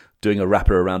Objective-C, doing a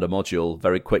wrapper around a module,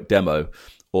 very quick demo,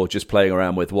 or just playing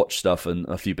around with watch stuff and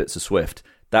a few bits of Swift.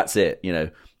 That's it,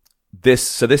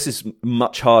 This is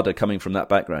much harder coming from that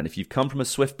background. If you've come from a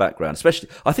Swift background, especially,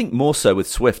 I think more so with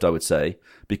Swift, I would say,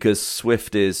 because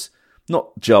Swift is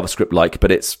not JavaScript-like,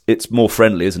 but it's more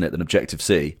friendly, isn't it, than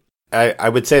Objective-C? I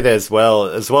would say that as well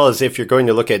as if you're going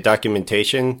to look at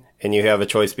documentation and you have a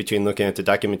choice between looking at the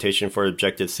documentation for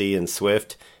Objective-C and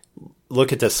Swift,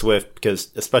 look at the Swift,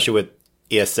 because especially with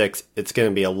ES6, it's going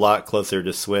to be a lot closer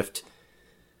to Swift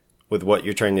with what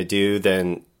you're trying to do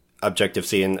than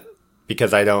Objective-C. And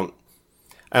because I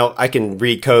can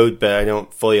read code, but I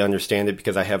don't fully understand it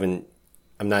because I'm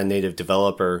not a native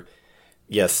developer.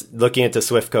 Yes, looking at the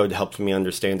Swift code helps me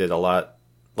understand it a lot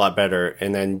better.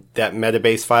 And then that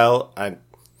Metabase file,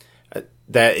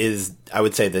 that is, I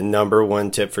would say, the number one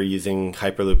tip for using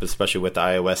Hyperloop, especially with the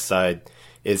iOS side,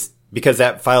 is because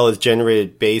that file is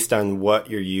generated based on what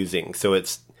you're using. So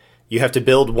you have to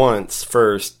build once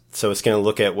first. So it's going to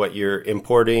look at what you're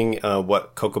importing,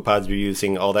 what CocoaPods you're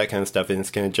using, all that kind of stuff, and it's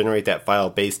going to generate that file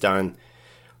based on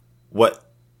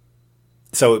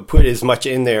so put as much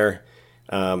in there,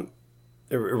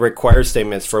 require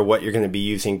statements for what you're going to be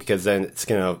using, because then it's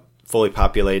going to fully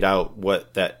populate out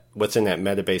what's in that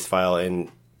Metabase file, and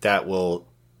that will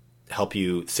help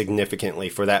you significantly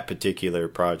for that particular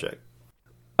project.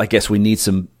 I guess we need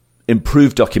some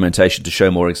improved documentation to show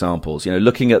more examples.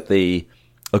 Looking at the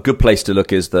a good place to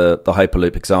look is the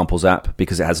Hyperloop examples app,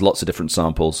 because it has lots of different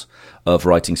samples of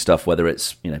writing stuff, whether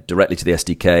it's directly to the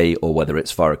SDK or whether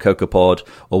it's via a CocoaPod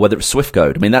or whether it's Swift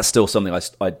code. I mean, that's still something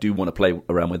I do want to play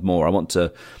around with more. I want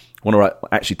to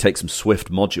actually take some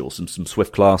Swift modules, some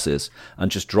Swift classes,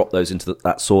 and just drop those into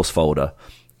that source folder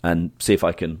and see if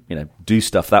I can do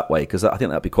stuff that way, because I think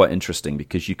that'd be quite interesting,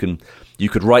 because you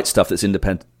could write stuff that's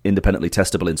independently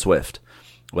testable in Swift,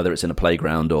 whether it's in a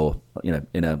playground or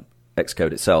in a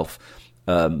Xcode itself,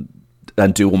 and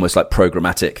do almost like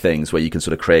programmatic things where you can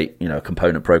sort of create a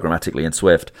component programmatically in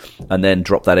Swift and then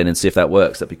drop that in and see if that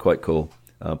works. That'd be quite cool.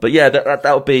 But yeah,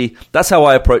 that's how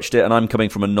I approached it, and I'm coming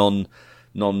from a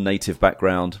non-native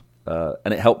background,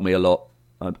 and it helped me a lot.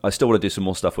 I still want to do some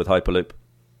more stuff with Hyperloop.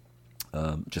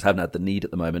 Just haven't had the need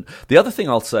at the moment. The other thing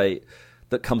I'll say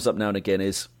that comes up now and again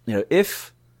is,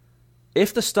 if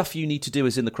the stuff you need to do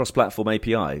is in the cross-platform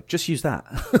API, just use that.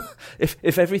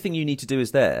 If everything you need to do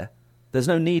is there's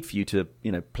no need for you to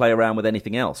play around with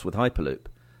anything else with Hyperloop.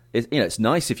 It's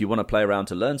nice if you want to play around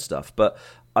to learn stuff, but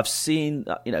I've seen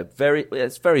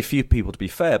it's very few people, to be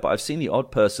fair, but I've seen the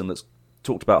odd person that's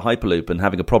talked about Hyperloop and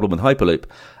having a problem with Hyperloop,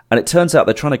 and it turns out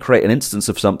they're trying to create an instance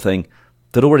of something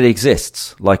that already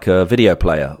exists, like a video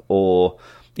player, or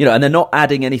and they're not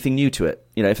adding anything new to it.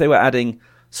 If they were adding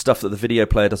stuff that the video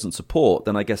player doesn't support,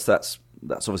 then I guess that's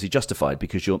obviously justified,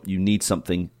 because you need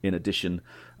something in addition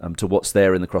to what's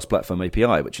there in the cross-platform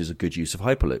API, which is a good use of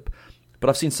Hyperloop. But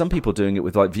I've seen some people doing it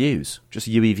with like views, just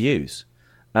UE views.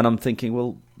 And I'm thinking,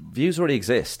 well, views already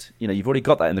exist. You've already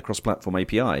got that in the cross-platform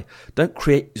API. Don't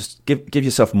just give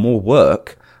yourself more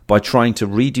work by trying to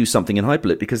redo something in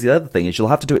Hyperloop, because the other thing is you'll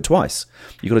have to do it twice.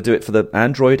 You've got to do it for the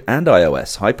Android and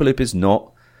iOS. Hyperloop is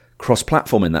not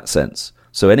cross-platform in that sense.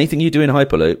 So anything you do in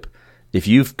Hyperloop, if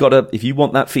you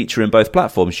want that feature in both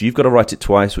platforms, you've got to write it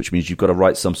twice, which means you've got to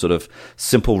write some sort of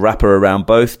simple wrapper around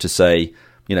both to say,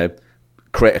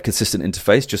 create a consistent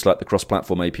interface, just like the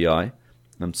cross-platform API.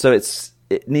 So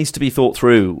it needs to be thought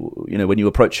through, when you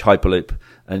approach Hyperloop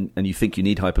and you think you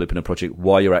need Hyperloop in a project,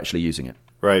 why you're actually using it.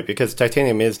 Right, because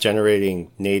Titanium is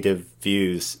generating native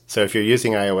views. So if you're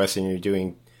using iOS and you're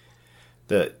doing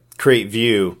the create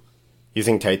view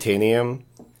using Titanium,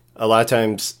 a lot of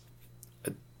times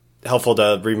helpful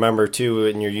to remember too,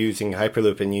 when you're using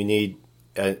Hyperloop and you need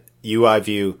a UI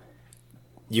view,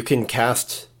 you can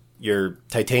cast your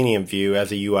Titanium view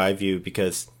as a UI view,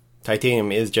 because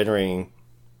Titanium is generating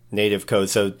native code.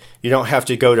 So you don't have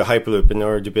to go to Hyperloop in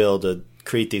order to be able to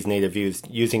create these native views.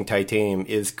 Using Titanium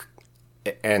is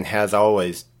and has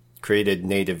always created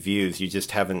native views. You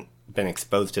just haven't been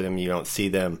exposed to them. You don't see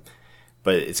them,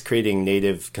 but it's creating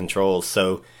native controls.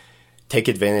 So take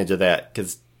advantage of that,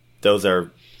 because those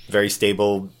are very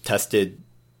stable, tested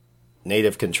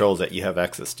native controls that you have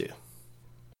access to.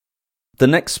 The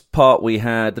next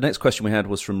question we had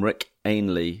was from Rick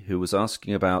Ainley, who was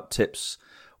asking about tips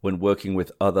when working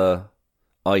with other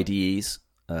IDEs,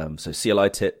 so CLI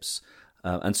tips.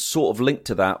 And sort of linked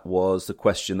to that was the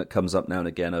question that comes up now and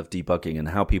again of debugging and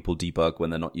how people debug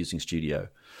when they're not using Studio.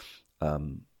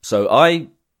 So I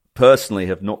personally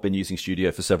have not been using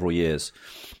Studio for several years.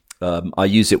 I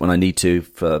use it when I need to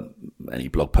for any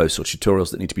blog posts or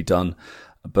tutorials that need to be done.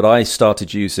 But I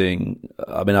started using,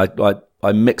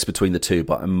 I mix between the two,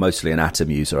 but I'm mostly an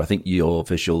Atom user. I think you're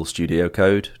Visual Studio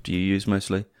Code. Do you use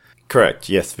mostly? Correct.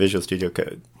 Yes, Visual Studio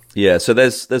Code. Yeah, so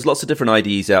there's lots of different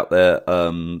IDEs out there.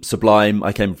 Sublime,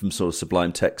 I came from sort of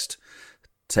Sublime Text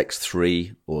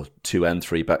 3 or 2 and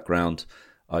 3 background.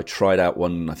 I tried out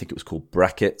one, I think it was called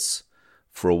Brackets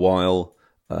for a while,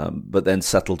 but then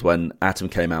settled when Atom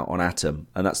came out on Atom,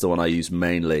 and that's the one I use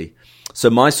mainly. So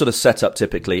my sort of setup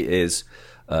typically is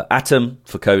Atom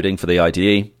for coding for the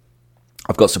IDE.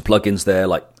 I've got some plugins there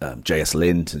like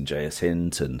JSLint and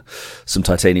JSHint and some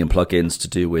Titanium plugins to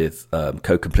do with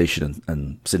code completion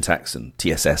and syntax and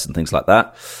TSS and things like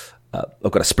that.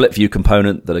 I've got a split view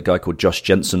component that a guy called Josh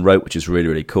Jensen wrote, which is really,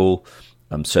 really cool.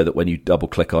 So that when you double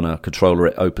click on a controller,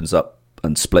 it opens up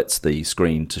and splits the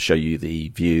screen to show you the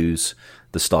views,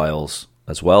 the styles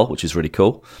as well, which is really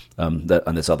cool. And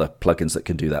there's other plugins that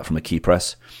can do that from a key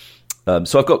press.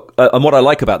 So I've got, and what I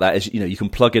like about that is, you can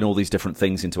plug in all these different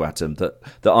things into Atom that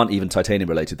aren't even Titanium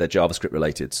related, they're JavaScript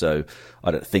related. So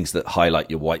things that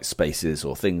highlight your white spaces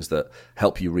or things that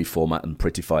help you reformat and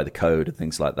prettify the code and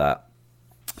things like that.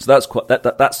 So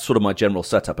that's sort of my general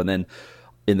setup. And then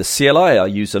in the CLI, I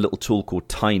use a little tool called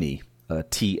Tiny,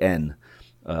 TN,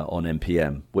 on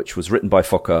NPM, which was written by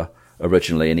Fokker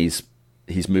originally, and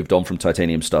he's moved on from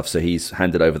Titanium stuff, so he's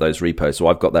handed over those repos. So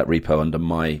I've got that repo under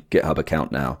my GitHub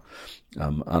account now.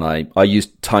 And I use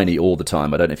Tiny all the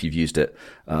time. I don't know if you've used it,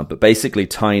 but basically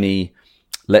Tiny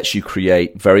lets you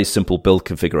create very simple build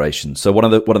configurations. So one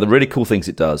of the really cool things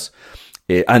it does,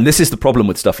 and this is the problem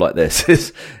with stuff like this,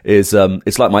 is it's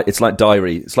like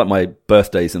diary, it's like my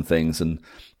birthdays and things, and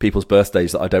people's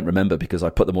birthdays that I don't remember because I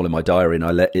put them all in my diary and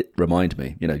I let it remind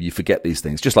me. You know, you forget these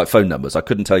things, just like phone numbers. I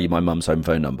couldn't tell you my mum's home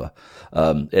phone number.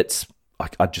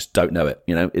 I just don't know it.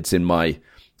 You know, it's in my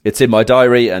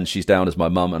diary and she's down as my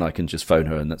mum and I can just phone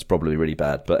her, and that's probably really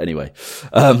bad. But anyway,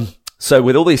 so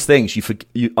with all these things,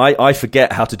 I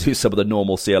forget how to do some of the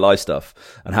normal CLI stuff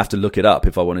and have to look it up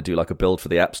if I want to do like a build for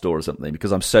the App Store or something,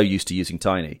 because I'm so used to using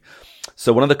Tiny.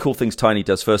 So one of the cool things Tiny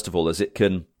does, first of all, is it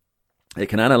can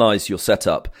analyze your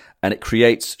setup and it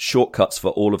creates shortcuts for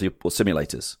all of your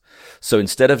simulators. So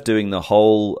instead of doing the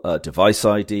whole device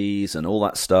IDs and all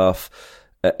that stuff,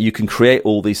 you can create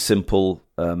all these simple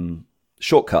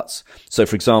shortcuts. So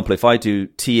for example, if I do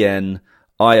TN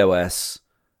iOS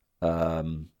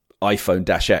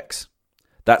iPhone-X,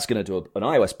 that's going to do an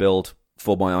iOS build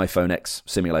for my iPhone X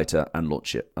simulator and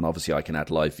launch it. And obviously I can add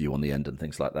live view on the end and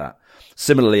things like that.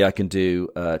 Similarly, I can do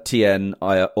TN,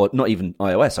 or not even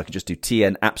iOS, I can just do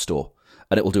TN App Store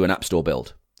and it will do an App Store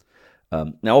build.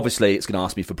 Now, obviously, it's going to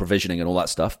ask me for provisioning and all that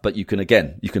stuff, but you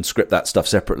can script that stuff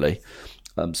separately.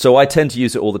 So I tend to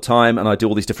use it all the time, and I do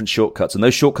all these different shortcuts, and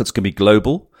those shortcuts can be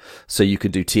global. So you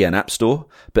can do TN App Store,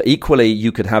 but equally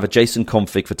you could have a JSON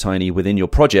config for Tiny within your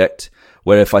project,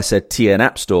 where if I said TN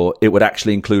App Store, it would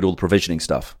actually include all the provisioning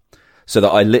stuff. So that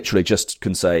I literally just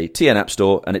can say TN App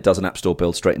Store, and it does an App Store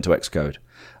build straight into Xcode.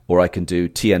 Or I can do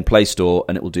TN Play Store,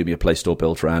 and it will do me a Play Store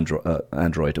build for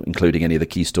Android, including any of the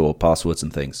key store passwords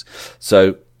and things.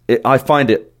 So I find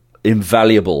it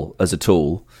invaluable as a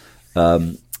tool.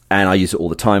 And I use it all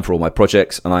the time for all my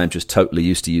projects, and I am just totally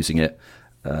used to using it.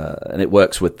 And it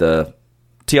works with the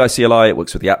TI CLI, it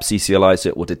works with the AppC CLI, so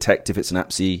it will detect if it's an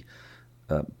AppC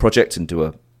project and do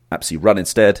a AppC run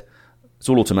instead. It's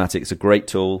all automatic. It's a great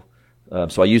tool.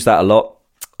 So I use that a lot.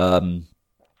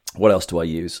 What else do I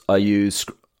use? I use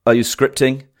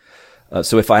scripting.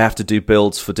 So if I have to do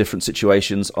builds for different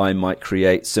situations, I might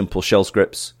create simple shell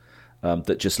scripts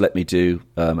that just let me do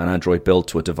an Android build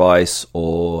to a device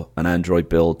or an Android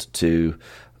build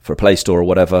for a Play Store or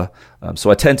whatever. So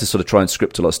I tend to sort of try and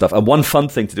script a lot of stuff. And one fun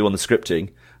thing to do on the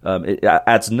scripting, it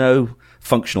adds no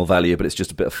functional value, but it's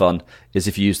just a bit of fun, is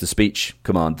if you use the speech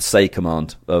command, the say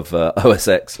command of OS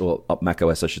X, or Mac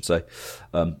OS, I should say,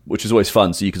 which is always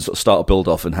fun. So you can sort of start a build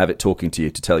off and have it talking to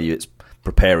you to tell you it's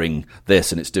preparing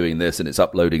this and it's doing this and it's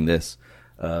uploading this.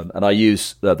 And I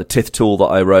use the Tith tool that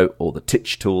I wrote, or the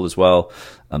Titch tool as well.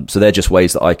 So they're just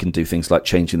ways that I can do things like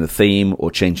changing the theme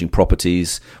or changing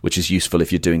properties, which is useful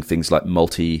if you're doing things like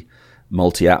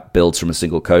multi-app builds from a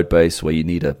single code base where you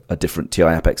need a different TI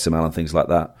app XML and things like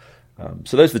that.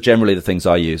 So those are generally the things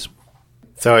I use.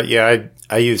 So yeah,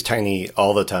 I use Tiny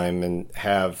all the time, and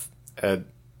have a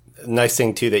nice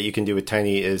thing too that you can do with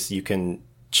Tiny is you can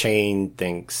chain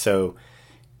things. So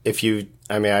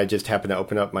I just happen to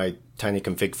open up my Tiny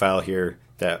config file here,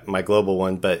 my global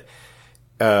one, but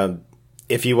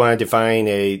if you want to define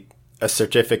a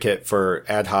certificate for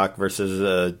ad hoc versus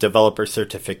a developer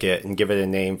certificate and give it a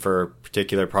name for a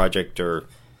particular project or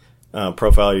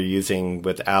profile you're using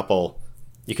with Apple,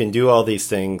 you can do all these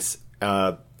things.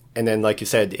 And then, like you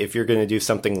said, if you're going to do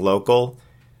something local,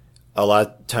 a lot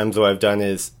of times what I've done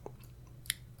is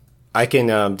I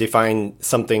can define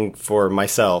something for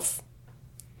myself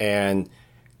and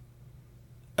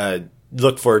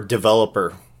look for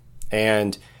developer,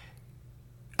 and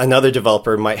another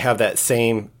developer might have that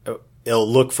same, it'll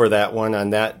look for that one on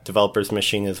that developer's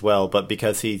machine as well. But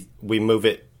because we move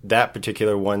that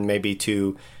particular one maybe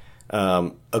to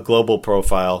a global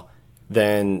profile,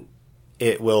 then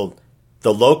the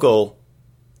local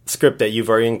script that you've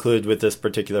already included with this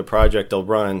particular project will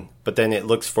run, but then it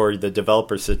looks for the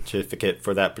developer certificate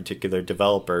for that particular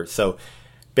developer. So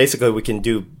basically we can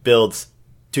do builds,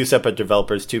 two separate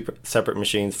developers, two separate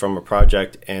machines from a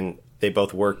project, and they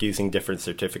both work using different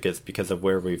certificates because of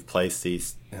where we've placed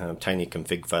these Tiny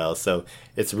config files. So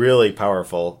it's really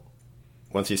powerful.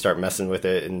 Once you start messing with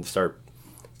it and start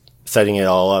setting it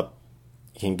all up,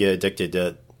 you can get addicted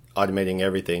to automating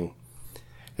everything.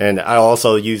 And I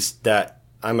also use that.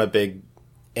 I'm a big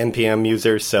NPM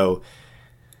user, so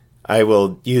I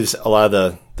will use a lot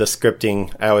of the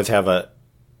scripting. I always have a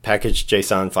package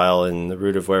JSON file in the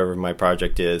root of wherever my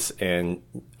project is, and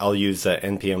I'll use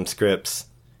NPM scripts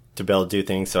to be able to do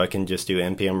things. So I can just do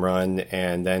NPM run,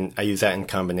 and then I use that in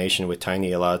combination with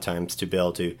Tiny a lot of times to be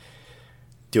able to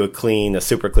do a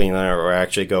super clean, or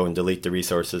actually go and delete the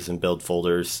resources and build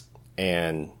folders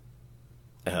and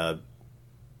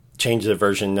change the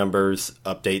version numbers,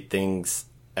 update things,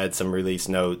 add some release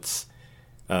notes.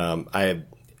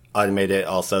 automate it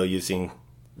also using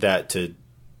that to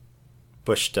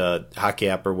push the Hockey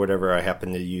app or whatever I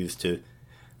happen to use to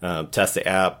test the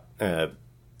app.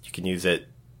 You can use it.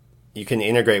 You can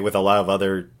integrate with a lot of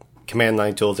other command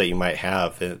line tools that you might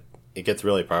have. It gets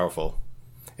really powerful.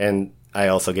 And I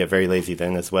also get very lazy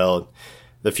then as well.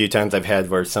 The few times I've had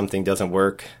where something doesn't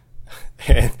work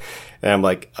and I'm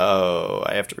like, oh,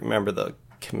 I have to remember the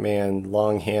command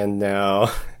longhand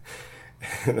now.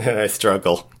 And then I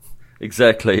struggle.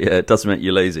 Exactly. Yeah, it does make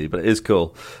you lazy, but it is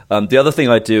cool. The other thing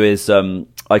I do is I've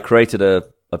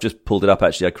just pulled it up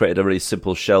actually. I created a really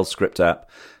simple shell script app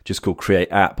just called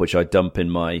Create App, which I dump in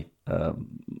my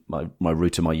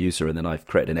root of my user, and then I've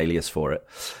created an alias for it.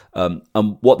 And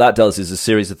what that does is a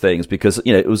series of things, because,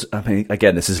 it was,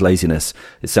 again, this is laziness.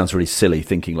 It sounds really silly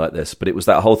thinking like this, but it was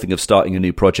that whole thing of starting a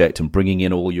new project and bringing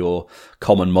in all your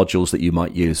common modules that you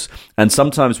might use. And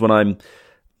sometimes when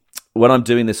I'm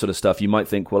doing this sort of stuff, you might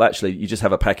think, well, actually, you just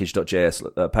have a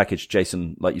package.js, package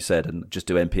JSON, like you said, and just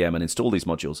do npm and install these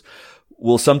modules.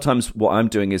 Well, sometimes what I'm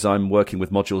doing is I'm working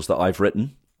with modules that I've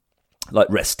written, like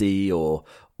REST or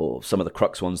some of the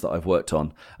Crux ones that I've worked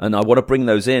on. And I want to bring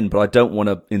those in, but I don't want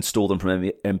to install them from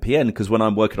npm, because when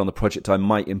I'm working on the project, I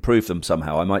might improve them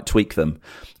somehow. I might tweak them,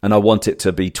 and I want it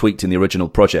to be tweaked in the original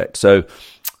project. So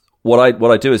what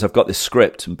I do is I've got this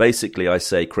script, and basically I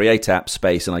say create app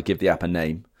space, and I give the app a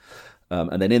name.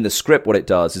 And then in the script, what it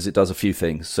does is it does a few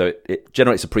things. So it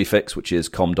generates a prefix, which is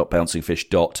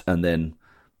com.bouncingfish. And then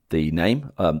the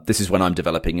name. This is when I'm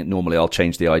developing it. Normally, I'll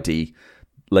change the ID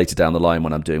later down the line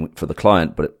when I'm doing it for the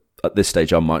client. But at this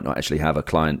stage, I might not actually have a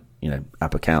client,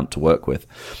 app account to work with.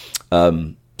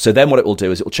 So then what it will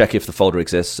do is it will check if the folder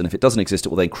exists. And if it doesn't exist, it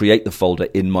will then create the folder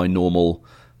in my normal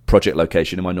project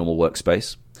location, in my normal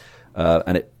workspace.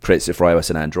 And it creates it for iOS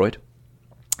and Android.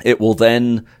 It will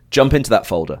then jump into that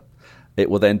folder. It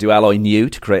will then do alloy new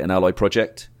to create an alloy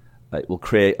project. It will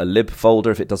create a lib folder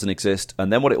if it doesn't exist.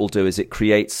 And then what it will do is it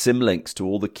creates symlinks to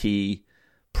all the key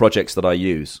projects that I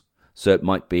use. So it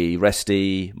might be REST,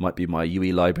 might be my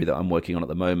UE library that I'm working on at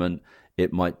the moment.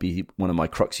 It might be one of my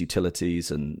Crux utilities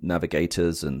and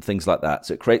navigators and things like that.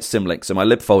 So it creates symlinks. So my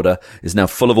lib folder is now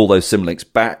full of all those symlinks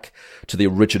back to the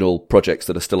original projects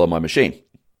that are still on my machine.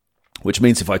 Which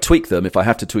means if I tweak them, if I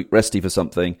have to tweak REST for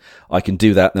something, I can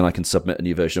do that, and then I can submit a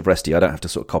new version of REST. I don't have to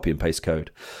sort of copy and paste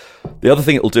code. The other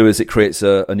thing it will do is it creates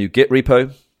a new Git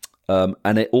repo,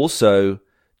 and it also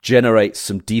generates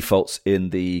some defaults in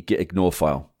the git ignore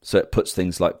file. So it puts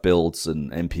things like builds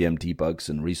and npm debugs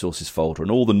and resources folder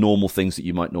and all the normal things that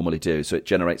you might normally do. So it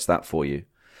generates that for you.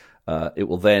 It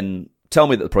will then tell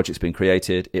me that the project's been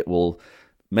created. It will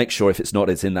make sure if it's not,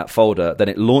 it's in that folder. Then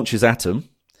it launches Atom.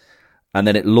 And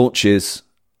then it launches,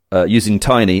 using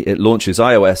Tiny, it launches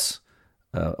iOS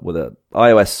with an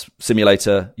iOS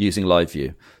simulator using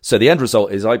LiveView. So the end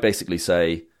result is I basically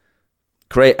say,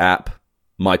 create app,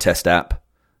 my test app.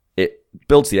 It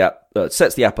builds the app,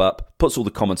 sets the app up, puts all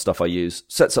the common stuff I use,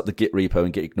 sets up the Git repo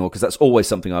and Git ignore, because that's always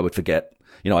something I would forget.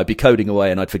 I'd be coding away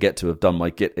and I'd forget to have done my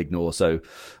Git ignore,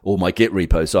 or my Git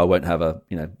repo, so I won't have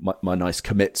my nice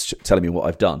commits telling me what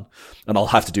I've done. And I'll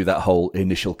have to do that whole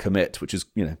initial commit, which is,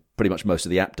 pretty much most of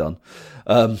the app done.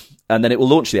 And then it will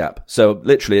launch the app. So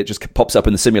literally it just pops up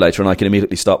in the simulator and I can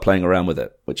immediately start playing around with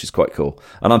it, which is quite cool.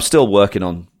 And I'm still working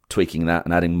on tweaking that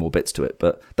and adding more bits to it,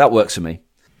 but that works for me.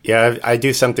 Yeah, I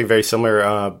do something very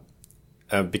similar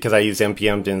because I use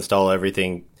npm to install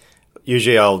everything.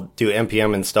 Usually I'll do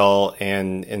npm install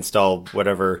and install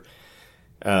whatever,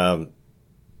 whether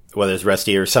it's REST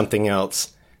or something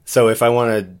else. So if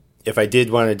I did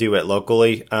want to do it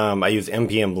locally, I use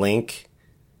npm link.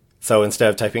 So instead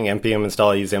of typing npm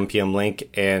install, I use npm link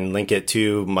and link it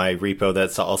to my repo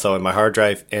that's also in my hard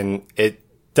drive. And it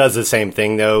does the same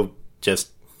thing though, just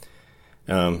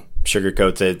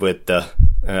sugarcoats it with the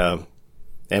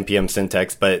npm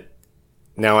syntax. But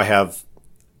now I have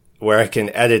where I can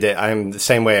edit it. I'm the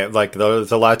same way. Like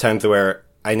there's a lot of times where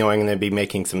I know I'm going to be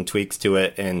making some tweaks to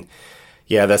it, and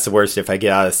yeah, that's the worst if I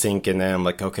get out of sync and then I'm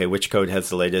like, okay, which code has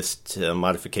the latest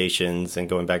modifications and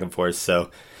going back and forth. So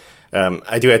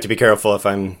I do have to be careful if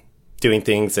I'm doing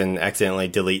things and accidentally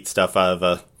delete stuff out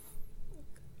of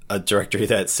a directory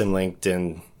that's symlinked,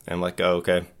 and I'm like, oh,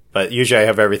 okay. But usually I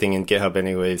have everything in GitHub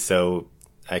anyway, so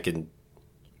I can,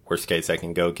 worst case, I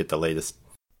can go get the latest.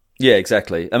 Yeah,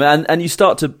 exactly. I mean, and you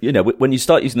start to, when you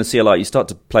start using the CLI, you start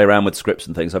to play around with scripts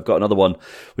and things. I've got another one,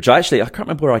 which I can't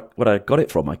remember where I got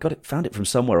it from. Found it from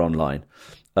somewhere online.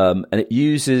 And it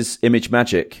uses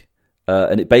ImageMagick.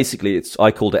 And it basically,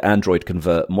 I called it Android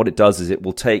Convert. And what it does is it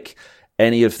will take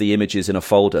any of the images in a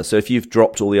folder. So if you've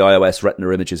dropped all the iOS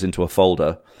Retina images into a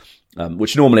folder,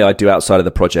 which normally I do outside of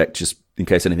the project, just, in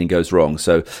case anything goes wrong.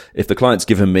 So if the client's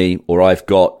given me, or I've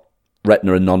got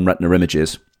Retina and non-Retina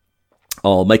images,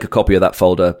 I'll make a copy of that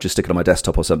folder, just stick it on my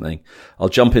desktop or something. I'll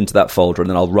jump into that folder and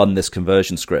then I'll run this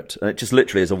conversion script. And it just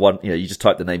literally is you just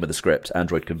type the name of the script,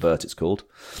 Android Convert it's called.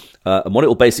 And what it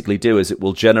will basically do is it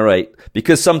will generate,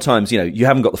 because sometimes, you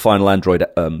haven't got the final Android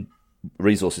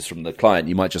resources from the client.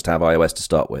 You might just have iOS to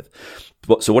start with.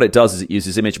 So what it does is it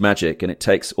uses ImageMagick, and it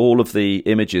takes all of the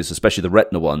images, especially the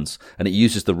Retina ones, and it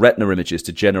uses the Retina images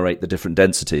to generate the different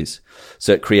densities.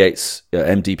 So it creates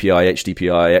MDPI,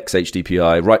 HDPI,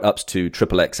 XHDPI, right up to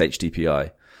XXX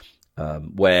HDPI,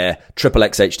 where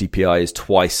XXX HDPI is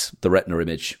twice the Retina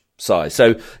image size.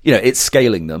 So, it's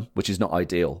scaling them, which is not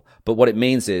ideal. But what it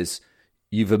means is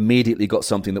you've immediately got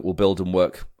something that will build and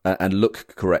work and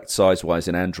look correct size-wise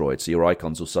in Android. So your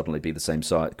icons will suddenly be the same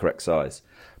size, correct size.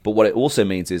 But what it also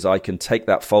means is I can take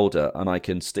that folder and I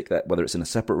can stick that, whether it's in a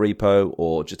separate repo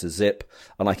or just a zip,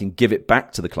 and I can give it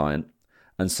back to the client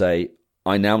and say,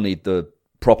 I now need the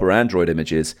proper Android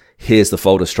images. Here's the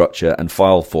folder structure and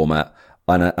file format.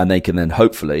 And they can then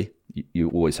hopefully, you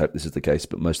always hope this is the case,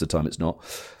 but most of the time it's not,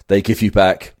 they give you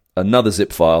back another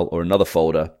zip file or another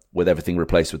folder with everything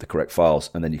replaced with the correct files,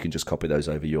 and then you can just copy those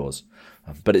over yours.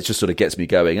 But it just sort of gets me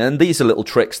going. And these are little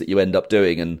tricks that you end up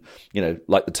doing, and,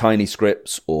 like the tiny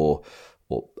scripts or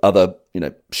other,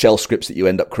 shell scripts that you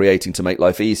end up creating to make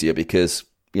life easier, because,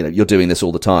 you're doing this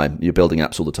all the time. You're building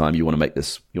apps all the time. You want to make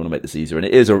this easier. And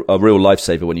it is a real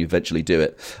lifesaver when you eventually do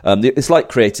it. It's like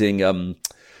creating,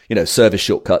 service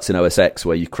shortcuts in OS X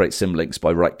where you create symlinks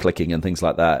by right clicking and things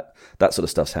like that. That sort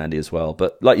of stuff's handy as well.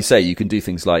 But like you say, you can do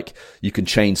things like you can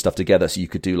chain stuff together. So you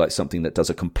could do like something that does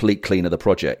a complete clean of the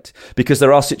project, because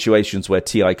there are situations where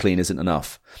TI clean isn't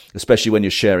enough, especially when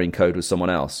you're sharing code with someone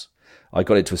else. I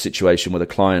got into a situation with a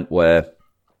client where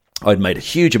I'd made a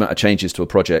huge amount of changes to a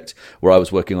project where I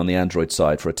was working on the Android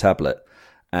side for a tablet,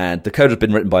 and the code had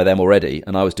been written by them already,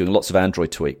 and I was doing lots of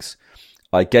Android tweaks.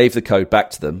 I gave the code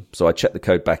back to them, so I checked the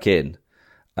code back in,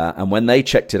 and when they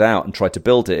checked it out and tried to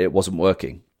build it, it wasn't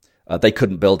working. They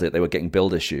couldn't build it. They were getting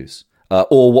build issues.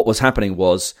 Or what was happening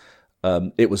was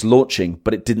it was launching,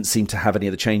 but it didn't seem to have any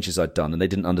of the changes I'd done, and they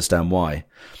didn't understand why.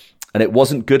 And it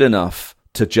wasn't good enough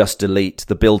to just delete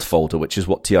the build folder, which is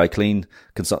what TI Clean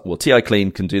can. Well, TI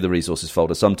Clean can do the resources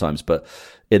folder sometimes, but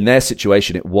in their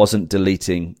situation, it wasn't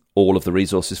deleting all of the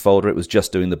resources folder. It was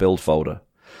just doing the build folder.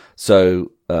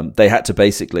 So they had to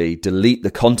basically delete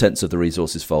the contents of the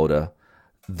resources folder,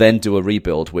 then do a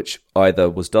rebuild, which either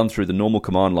was done through the normal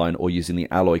command line or using the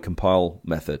Alloy compile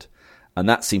method. And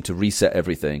that seemed to reset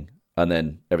everything. And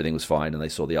then everything was fine and they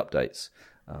saw the updates.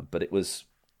 But it was,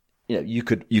 you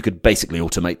could basically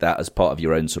automate that as part of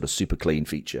your own sort of super clean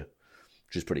feature,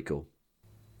 which is pretty cool.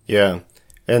 Yeah.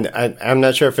 And I'm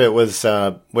not sure if it was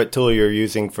what tool you're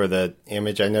using for the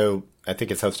image. I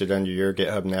think it's hosted under your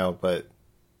GitHub now, but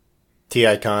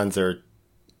T-Icons or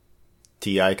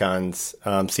T-Icons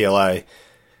CLI.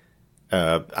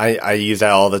 I use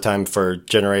that all the time for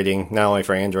generating, not only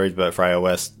for Android, but for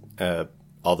iOS,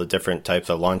 all the different types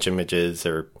of launch images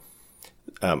or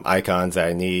icons that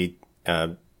I need.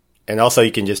 And also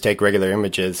you can just take regular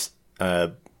images.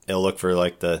 It'll look for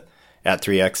like the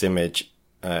 @3x image,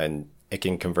 and it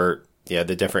can convert the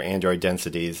different Android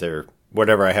densities or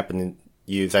whatever I happen to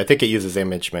use. I think it uses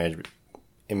ImageMagick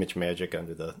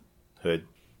under the hood.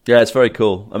 Yeah, it's very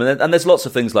cool. I mean, and there's lots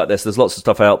of things like this. There's lots of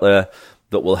stuff out there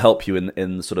that will help you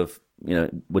in sort of,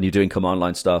 when you're doing command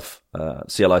line stuff,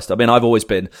 CLI stuff. I mean, I've always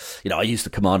been, I used the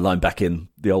command line back in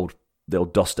the old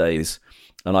DOS days,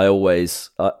 and I always,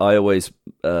 it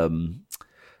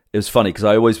was funny because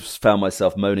I always found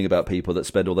myself moaning about people that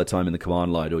spend all their time in the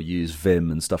command line or use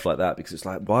Vim and stuff like that, because it's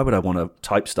like, why would I want to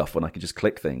type stuff when I can just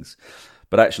click things?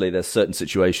 But actually, there's certain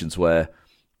situations where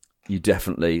there's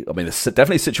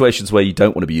definitely situations where you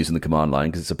don't want to be using the command line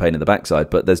because it's a pain in the backside,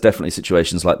 but there's definitely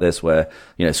situations like this where,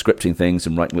 scripting things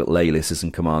and writing little aliases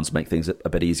and commands make things a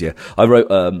bit easier. I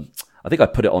wrote, I think I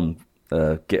put it on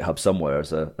GitHub somewhere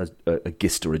as a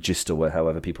gist or a gist or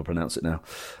however people pronounce it now.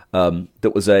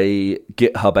 That was a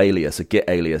GitHub alias, a Git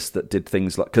alias that did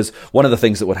things like, because one of the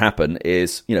things that would happen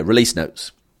is, release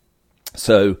notes.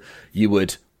 So you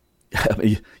would,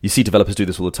 you see developers do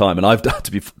this all the time, and I've done,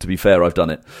 to be fair, I've done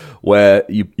it, where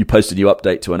you post a new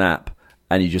update to an app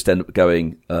and you just end up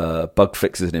going bug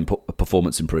fixes and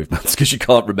performance improvements because you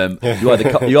can't remember. You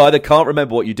either can't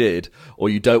remember what you did, or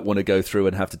you don't want to go through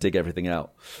and have to dig everything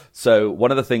out. So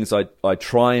one of the things I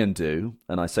try and do,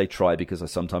 and I say try because I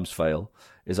sometimes fail,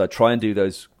 is I try and do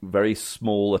those very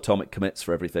small atomic commits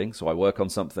for everything. So I work on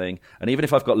something, and even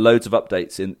if I've got loads of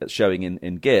updates showing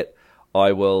in Git,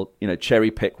 I will,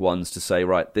 cherry pick ones to say,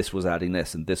 right, this was adding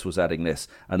this and this was adding this,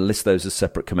 and list those as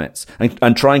separate commits,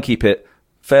 and try and keep it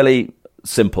fairly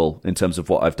simple in terms of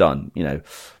what I've done,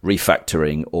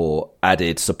 refactoring or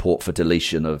added support for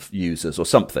deletion of users or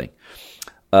something.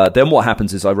 Then what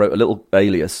happens is I wrote a little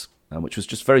alias, which was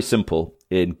just very simple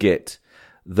in Git,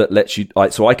 that lets you,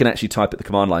 so I can actually type at the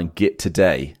command line Git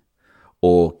today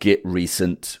or Git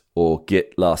recent or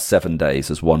Git last 7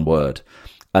 days as one word.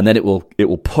 And then it will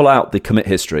pull out the commit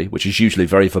history, which is usually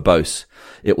very verbose.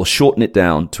 It will shorten it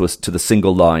down to the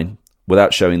single line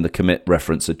without showing the commit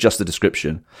reference, so just the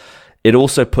description. It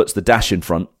also puts the dash in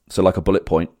front, so like a bullet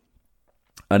point,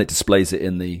 and it displays it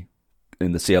in the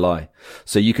CLI.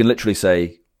 So you can literally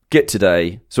say Git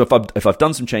today. So if I've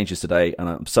done some changes today and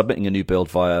I'm submitting a new build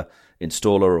via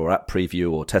installer or app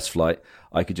preview or test flight,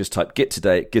 I could just type Git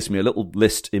today. It gives me a little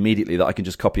list immediately that I can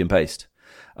just copy and paste.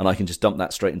 And I can just dump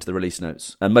that straight into the release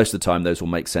notes. And most of the time, those will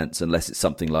make sense unless it's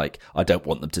something like I don't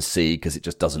want them to see because it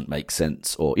just doesn't make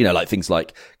sense. Or, like things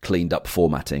like cleaned up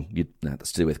formatting.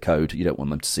 That's to do with code. You don't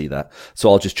want them to see that. So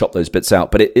I'll just chop those bits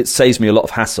out. But it saves me a lot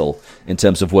of hassle in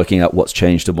terms of working out what's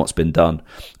changed and what's been done.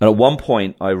 And at one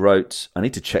point, I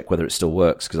need to check whether it still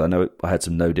works because I know I had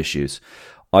some node issues.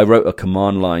 I wrote a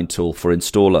command line tool for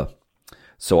installer.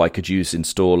 So I could use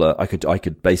installer. I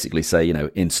could basically say,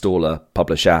 installer,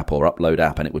 publish app or upload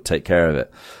app, and it would take care of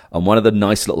it. And one of the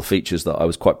nice little features that I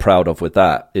was quite proud of with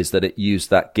that is that it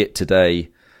used that Git today,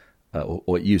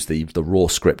 or it used the raw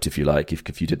script, if you like,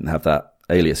 if you didn't have that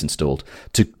alias installed,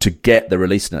 to get the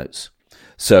release notes.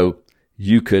 So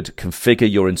you could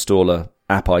configure your installer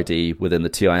app ID within the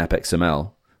TI app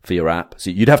XML for your app.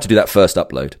 So you'd have to do that first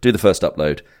upload. Do the first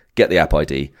upload, get the app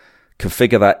ID,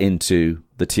 configure that into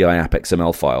the TI app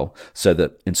XML file so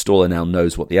that installer now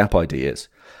knows what the app ID is.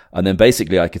 And then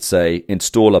basically I could say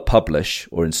installer publish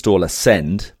or installer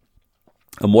send.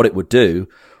 And what it would do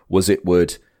was it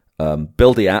would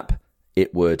build the app,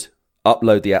 it would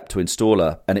upload the app to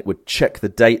installer, and it would check the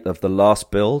date of the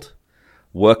last build,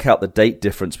 work out the date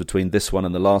difference between this one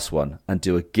and the last one, and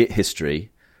do a Git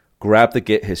history, grab the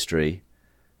Git history,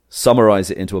 summarize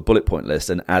it into a bullet point list,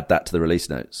 and add that to the release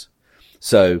notes.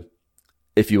 So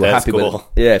if you were happy with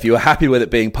if you were happy with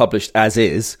it being published as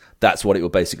is, that's what it will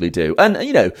basically do. And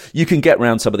you can get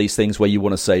around some of these things where you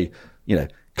want to say,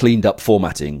 cleaned up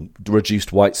formatting,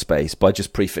 reduced white space by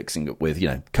just prefixing it with,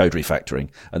 code refactoring,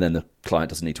 and then the client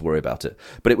doesn't need to worry about it.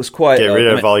 But it was quite get rid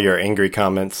of all your angry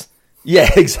comments.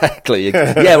 Yeah, exactly.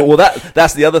 Yeah, well,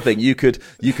 that's the other thing. You could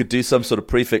do some sort of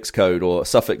prefix code or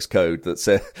suffix code that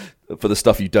says for the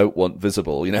stuff you don't want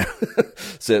visible.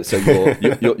 So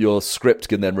your script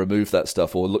can then remove that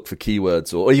stuff or look for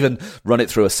keywords or even run it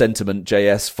through a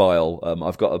sentiment.js file.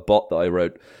 I've got a bot that I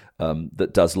wrote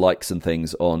that does likes and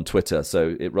things on Twitter,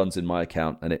 so it runs in my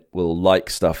account and it will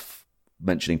like stuff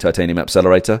mentioning Titanium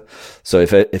Accelerator. So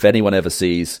if anyone ever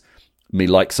sees me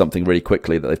like something really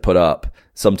quickly that they've put up,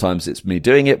 sometimes it's me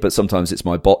doing it, but sometimes it's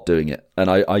my bot doing it. And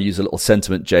I use a little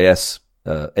sentiment.js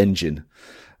engine,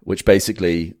 which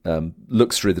basically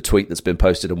looks through the tweet that's been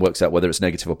posted and works out whether it's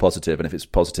negative or positive. And if it's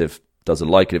positive, does a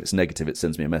like it. If it's negative, it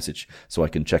sends me a message so I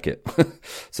can check it.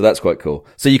 So that's quite cool.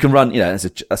 So you can run, as a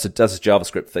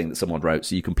JavaScript thing that someone wrote.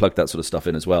 So you can plug that sort of stuff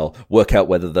in as well. Work out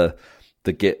whether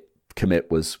the Git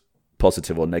commit was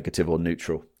positive or negative or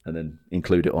neutral, and then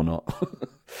include it or not.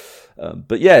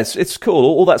 But yeah, it's cool.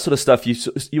 All that sort of stuff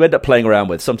you end up playing around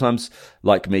with. Sometimes,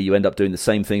 like me, you end up doing the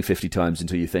same thing 50 times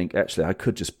until you think, actually, I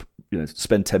could just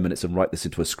spend 10 minutes and write this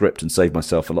into a script and save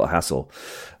myself a lot of hassle.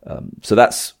 So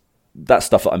that's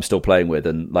stuff that I'm still playing with,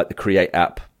 and like the create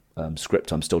app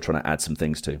script, I'm still trying to add some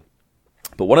things to.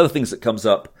 But one of the things that comes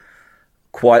up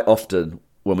quite often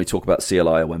when we talk about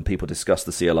CLI or when people discuss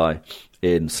the CLI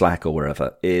in Slack or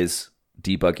wherever is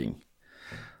debugging.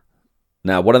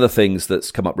 Now, one of the things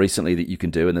that's come up recently that you can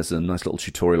do, and there's a nice little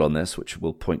tutorial on this, which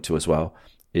we'll point to as well,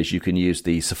 is you can use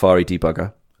the Safari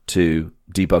debugger to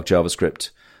debug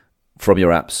JavaScript from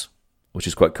your apps, which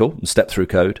is quite cool, and step through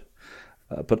code.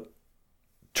 But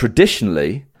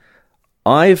traditionally,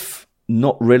 I've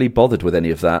not really bothered with any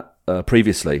of that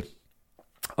previously.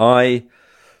 I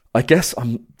guess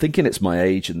I'm thinking it's my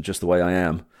age and just the way I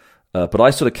am. But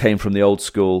I sort of came from the old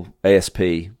school ASP,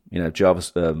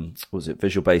 Java,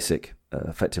 Visual Basic,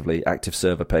 effectively active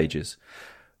server pages,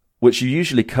 which you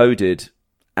usually coded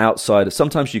outside of,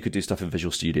 sometimes you could do stuff in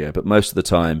Visual Studio, but most of the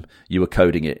time you were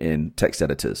coding it in text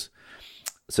editors.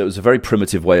 So it was a very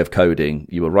primitive way of coding.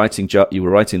 You were writing,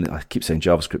 I keep saying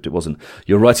JavaScript, it wasn't.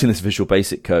 You were writing this Visual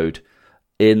Basic code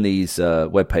in these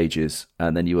web pages,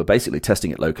 and then you were basically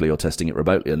testing it locally or testing it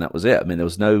remotely, and that was it. I mean, there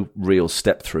was no real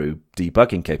step-through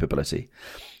debugging capability.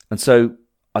 And so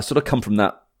I sort of come from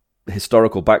that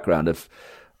historical background of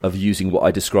using what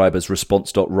I describe as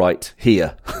response.write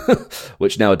here,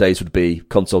 which nowadays would be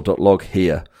console.log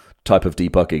here type of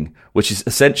debugging, which is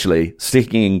essentially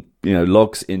sticking,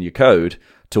 logs in your code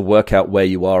to work out where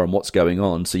you are and what's going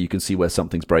on so you can see where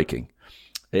something's breaking.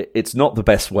 It's not the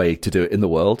best way to do it in the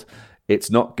world.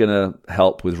 It's not going to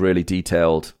help with really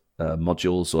detailed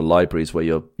modules or libraries where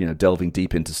you're delving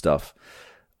deep into stuff.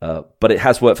 But it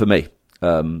has worked for me.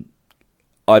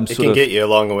 It can get you a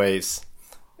long ways,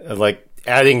 like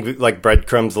adding like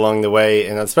breadcrumbs along the way,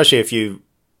 and especially if you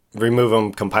remove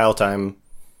them compile time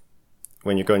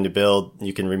when you're going to build,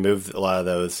 you can remove a lot of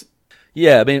those.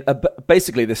 Yeah, I mean,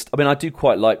 basically I do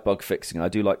quite like bug fixing. I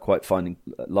do like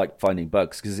finding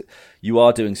bugs because you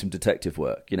are doing some detective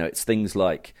work. It's things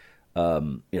like,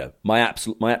 my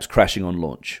app's crashing on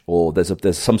launch, or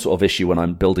there's some sort of issue when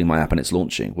I'm building my app and it's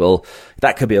launching. Well,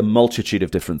 that could be a multitude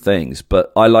of different things,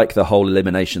 but I like the whole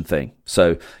elimination thing.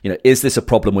 So, is this a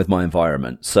problem with my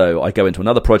environment? So I go into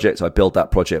another project, I build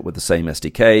that project with the same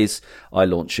SDKs, I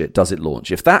launch it, does it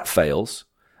launch? If that fails,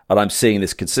 and I'm seeing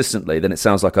this consistently, then it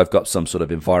sounds like I've got some sort of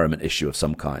environment issue of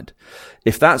some kind.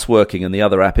 If that's working and the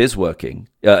other app isn't working,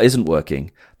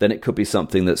 then it could be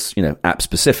something that's, app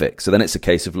specific. So then it's a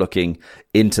case of looking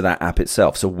into that app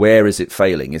itself. So where is it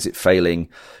failing? Is it failing?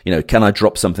 Can I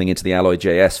drop something into the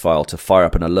Alloy.js file to fire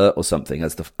up an alert or something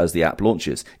as the app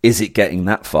launches? Is it getting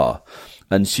that far?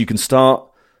 And so you can start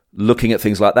looking at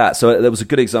things like that. So there was a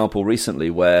good example recently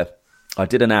where I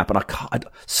did an app, and I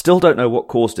still don't know what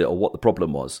caused it or what the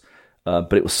problem was,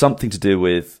 but it was something to do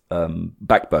with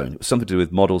Backbone. It was something to do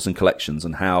with models and collections,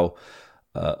 and how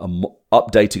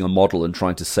updating a model and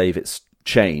trying to save its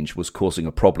change was causing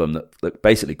a problem that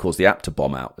basically caused the app to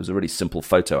bomb out. It was a really simple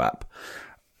photo app,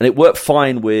 and it worked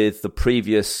fine with the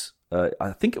previous.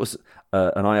 I think it was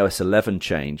an iOS 11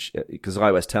 change, because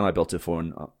iOS 10 I built it for,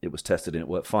 and it was tested and it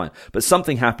worked fine. But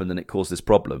something happened and it caused this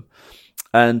problem.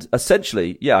 And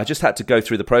essentially, I just had to go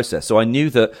through the process. So I knew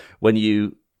that when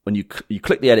you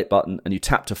click the edit button and you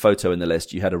tapped a photo in the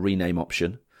list, you had a rename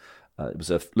option. It was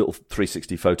a little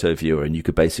 360 photo viewer, and you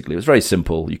could it was very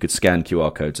simple. You could scan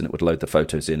QR codes and it would load the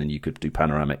photos in, and you could do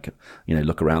panoramic,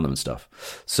 look around them and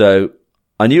stuff. So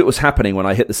I knew it was happening when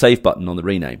I hit the save button on the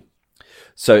rename.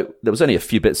 So there was only a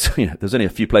few bits, there's only a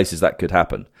few places that could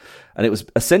happen. And it was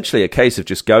essentially a case of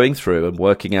just going through and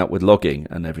working out with logging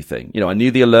and everything. I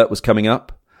knew the alert was coming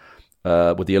up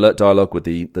with the alert dialog with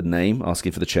the name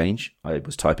asking for the change. I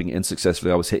was typing it in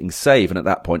successfully. I was hitting save, and at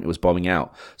that point it was bombing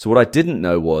out. So what I didn't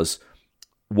know was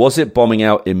it bombing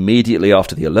out immediately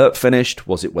after the alert finished?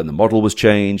 Was it when the model was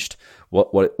changed?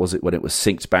 What was it when it was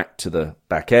synced back to the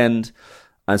back end?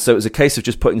 And so it was a case of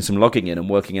just putting some logging in and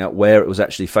working out where it was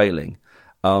actually failing.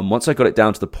 Once I got it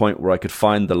down to the point where I could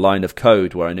find the line of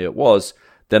code where I knew it was,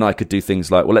 then I could do things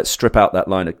like, well, let's strip out that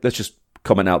let's just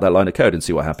comment out that line of code and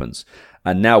see what happens.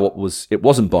 And now it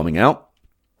wasn't bombing out.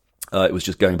 It was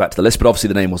just going back to the list, but obviously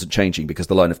the name wasn't changing because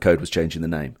the line of code was changing the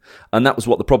name. And that was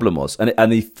what the problem was.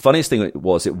 And the funniest thing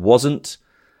was, it wasn't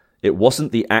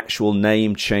the actual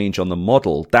name change on the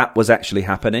model that was actually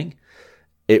happening.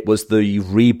 It was the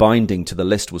rebinding to the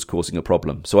list was causing a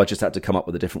problem. So I just had to come up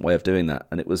with a different way of doing that.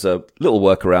 And it was a little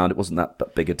workaround. It wasn't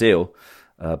that big a deal,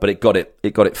 but it got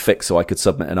it fixed so I could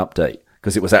submit an update,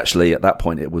 because it was actually, at that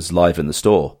point, it was live in the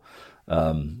store.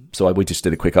 So we just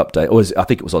did a quick update. I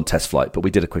think it was on test flight, but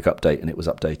we did a quick update and it was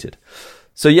updated.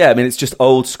 So it's just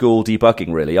old school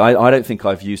debugging, really. I don't think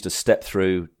I've used a step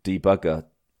through debugger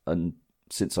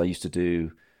since I used to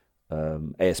do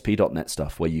ASP.NET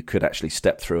stuff, where you could actually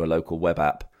step through a local web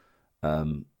app.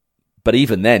 But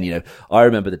even then, I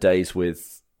remember the days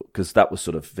because that was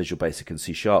sort of Visual Basic and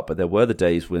C#, but there were the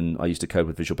days when I used to code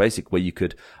with Visual Basic where you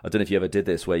could, I don't know if you ever did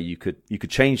this, where you could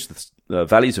change the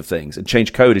values of things and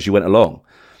change code as you went along.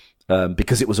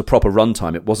 Because it was a proper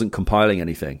runtime, it wasn't compiling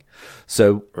anything.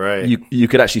 So right. you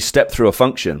could actually step through a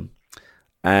function,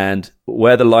 and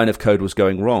where the line of code was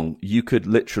going wrong, you could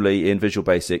literally in Visual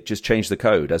Basic just change the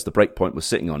code as the breakpoint was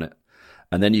sitting on it.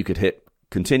 And then you could hit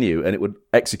continue and it would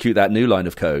execute that new line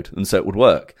of code. And so it would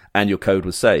work and your code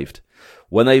was saved.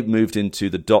 When they moved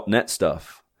into the .NET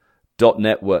stuff,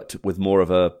 .NET worked with more of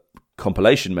a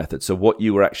compilation method. So what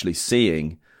you were actually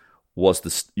seeing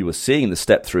was you were seeing the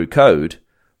step through code,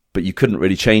 but you couldn't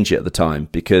really change it at the time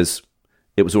because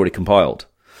it was already compiled.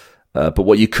 But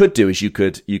what you could do is you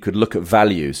could look at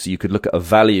values. So you could look at a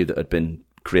value that had been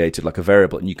created, like a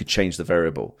variable, and you could change the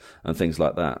variable and things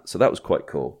like that. So that was quite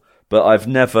cool. But I've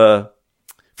never,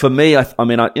 for me, I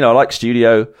like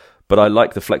Studio, but I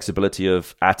like the flexibility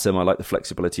of Atom. I like the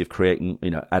flexibility of creating,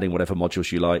 adding whatever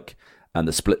modules you like, and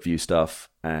the split view stuff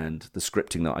and the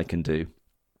scripting that I can do.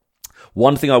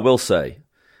 One thing I will say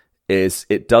is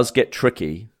it does get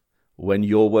tricky when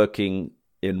you're working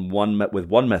in with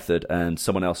one method and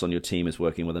someone else on your team is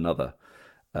working with another.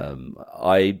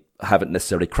 I haven't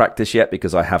necessarily cracked this yet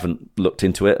because I haven't looked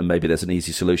into it, and maybe there's an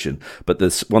easy solution. But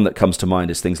there's one that comes to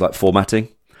mind is things like formatting.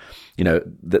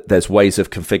 There's ways of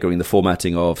configuring the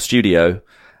formatting of Studio,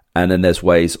 and then there's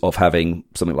ways of having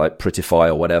something like Prettify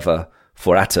or whatever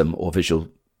for Atom or Visual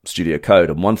Studio Code.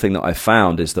 And one thing that I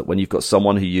found is that when you've got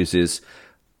someone who uses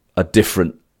a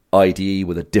different IDE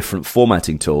with a different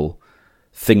formatting tool,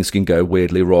 things can go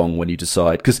weirdly wrong when you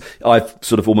decide, because I've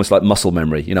sort of almost like muscle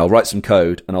memory, I'll write some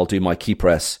code and I'll do my key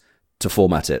press to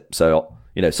format it. So,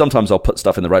 sometimes I'll put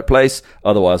stuff in the right place.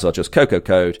 Otherwise I'll just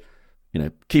code,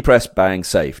 key press, bang,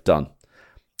 save, done.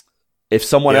 If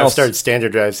someone else started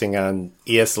standardizing on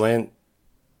ESLint,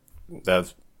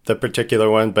 the particular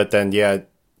one, but then,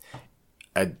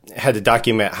 I had to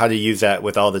document how to use that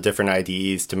with all the different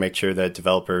IDEs to make sure that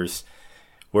developers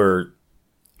were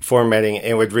formatting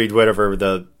and would read whatever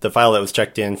the file that was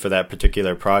checked in for that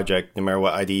particular project, no matter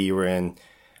what IDE you were in.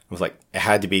 It was like, it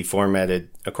had to be formatted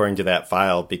according to that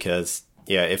file, because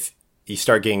if you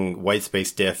start getting white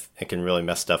space diff, it can really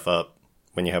mess stuff up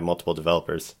when you have multiple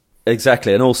developers.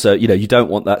 Exactly. And also, you don't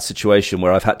want that situation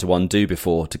where I've had to undo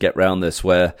before to get around this,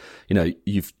 where,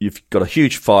 you've got a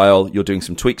huge file, you're doing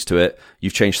some tweaks to it,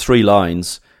 you've changed 3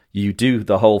 lines, you do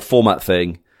the whole format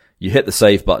thing, you hit the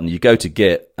save button, you go to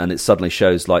Git, and it suddenly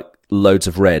shows like loads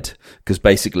of red, because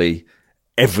basically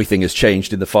everything has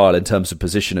changed in the file in terms of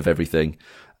position of everything.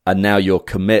 And now your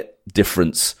commit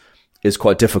difference is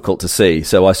quite difficult to see.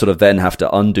 So I sort of then have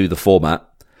to undo the format,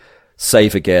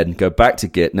 save again, go back to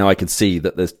Git. Now I can see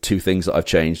that there's 2 things that I've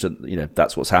changed, and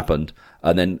that's what's happened,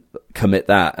 and then commit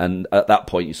that. And at that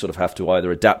point, you sort of have to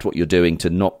either adapt what you're doing to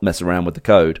not mess around with the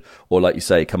code, or like you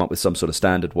say, come up with some sort of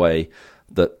standard way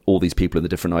that all these people in the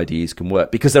different IDEs can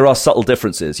work, because there are subtle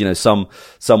differences. Some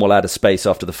will add a space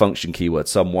after the function keyword,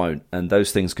 some won't, and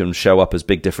those things can show up as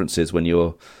big differences when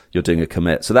you're doing a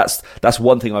commit. So that's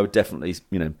one thing I would definitely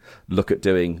look at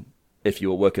doing if you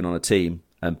were working on a team,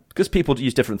 because people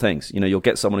use different things. You'll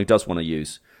get someone who does want to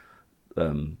use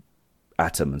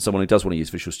Atom, and someone who does want to use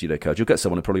Visual Studio Code. You'll get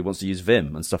someone who probably wants to use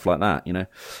Vim and stuff like that. And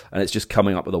it's just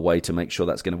coming up with a way to make sure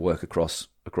that's going to work across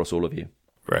all of you.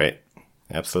 Right.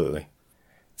 Absolutely.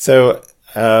 So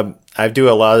I do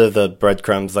a lot of the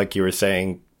breadcrumbs, like you were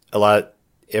saying, a lot.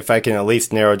 If I can at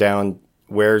least narrow down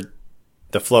where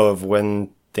the flow of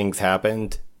when things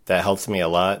happened, that helps me a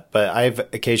lot. But I've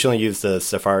occasionally used the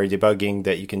Safari debugging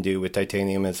that you can do with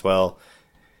Titanium as well,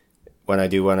 when I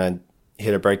do want to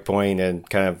hit a breakpoint and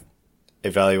kind of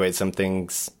evaluate some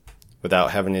things without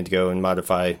having to go and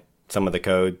modify some of the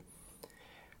code.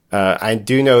 I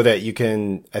do know that you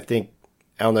can, I don't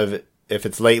know if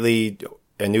it's lately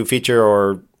a new feature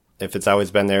or if it's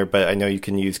always been there, but I know you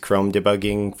can use Chrome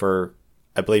debugging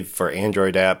I believe for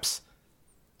Android apps.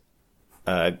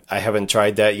 I haven't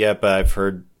tried that yet, but I've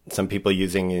heard some people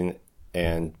using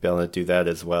and being able to do that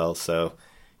as well. So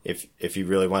if you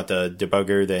really want the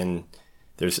debugger, then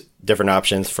there's different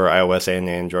options for iOS and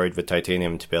Android with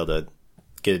Titanium to be able to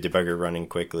get a debugger running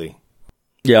quickly.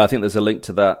 Yeah, I think there's a link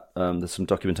to that. There's some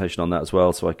documentation on that as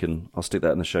well, so I'll stick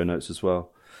that in the show notes as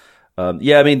well.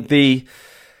 With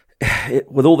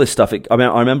all this stuff, I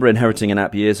remember inheriting an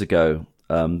app years ago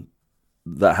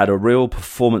that had a real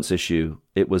performance issue.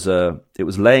 It was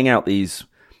laying out these.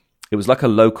 It was like a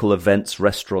local events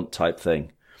restaurant type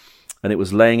thing, and it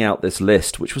was laying out this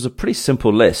list, which was a pretty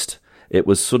simple list. It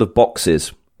was sort of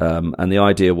boxes, and the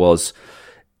idea was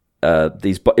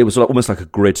it was almost like a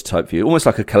grid type view, almost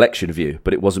like a collection view,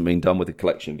 but it wasn't being done with a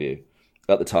collection view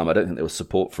at the time. I don't think there was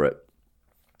support for it.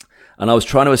 And I was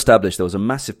trying to establish there was a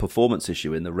massive performance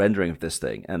issue in the rendering of this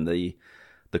thing, and the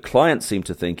client seemed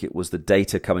to think it was the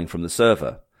data coming from the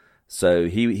server. So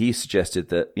he suggested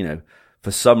that,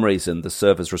 for some reason the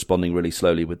server's responding really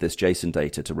slowly with this JSON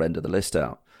data to render the list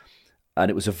out.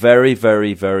 And it was a very,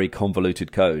 very, very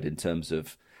convoluted code in terms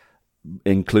of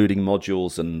including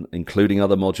modules and including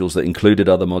other modules that included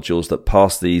other modules that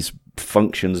passed these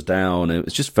functions down. It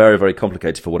was just very, very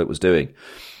complicated for what it was doing.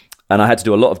 And I had to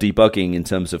do a lot of debugging in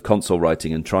terms of console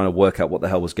writing and trying to work out what the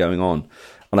hell was going on.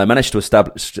 And I managed to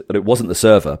establish that it wasn't the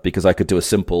server, because I could do a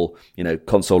simple,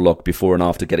 console log before and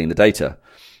after getting the data.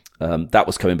 That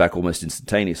was coming back almost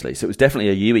instantaneously. So it was definitely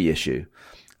a UI issue.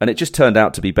 And it just turned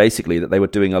out to be basically that they were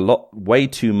doing way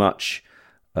too much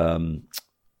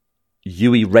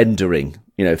UI rendering.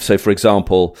 So for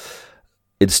example,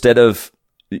 instead of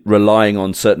relying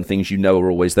on certain things are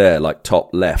always there, like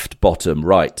top, left, bottom,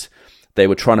 right, they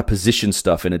were trying to position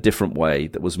stuff in a different way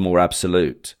that was more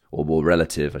absolute, or more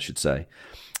relative, I should say.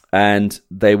 And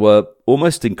they were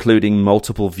almost including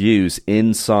multiple views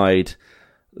inside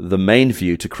the main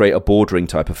view to create a bordering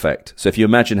type effect. So if you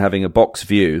imagine having a box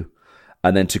view,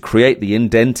 and then to create the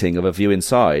indenting of a view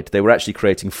inside, they were actually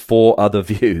creating 4 other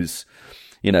views.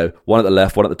 One at the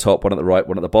left, one at the top, one at the right,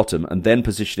 one at the bottom, and then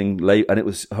positioning, and it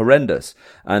was horrendous.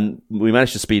 And we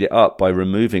managed to speed it up by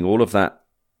removing all of that,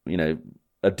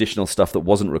 additional stuff that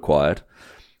wasn't required,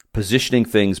 positioning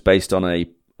things based on a,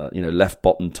 left,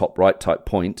 bottom, top, right type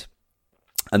point.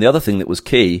 And the other thing that was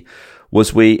key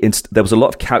was there was a lot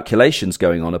of calculations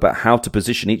going on about how to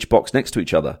position each box next to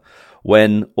each other,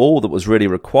 when all that was really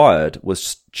required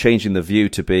was changing the view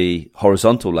to be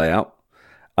horizontal layout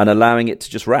and allowing it to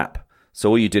just wrap. So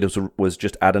all you did was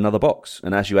just add another box.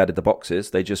 And as you added the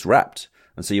boxes, they just wrapped.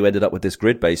 And so you ended up with this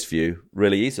grid-based view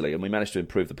really easily. And we managed to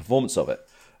improve the performance of it.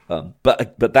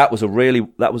 But that was a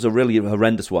really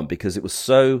horrendous one, because it was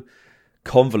so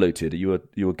convoluted. You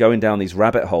were going down these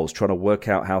rabbit holes trying to work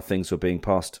out how things were being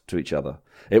passed to each other.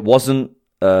 It wasn't,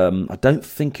 I don't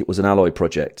think it was an Alloy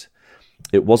project.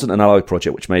 It wasn't an Alloy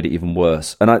project, which made it even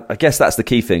worse. And I guess that's the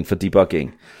key thing for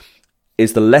debugging,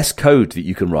 is the less code that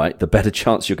you can write, the better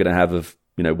chance you're going to have of,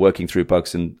 working through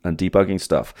bugs and debugging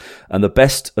stuff. And the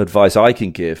best advice I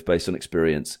can give based on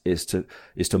experience is to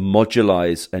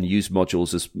modularize and use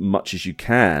modules as much as you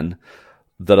can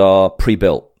that are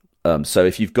pre-built. So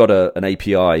if you've got an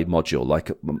API module, like,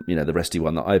 the REST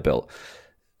one that I built,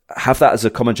 have that as a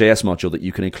common JS module that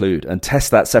you can include and test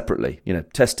that separately.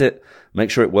 Test it, make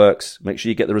sure it works, make sure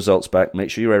you get the results back, make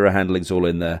sure your error handling's all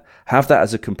in there. Have that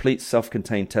as a complete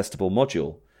self-contained testable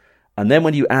module. And then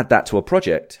when you add that to a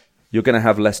project, you're going to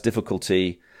have less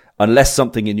difficulty, unless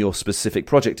something in your specific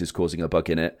project is causing a bug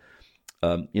in it.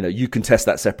 You can test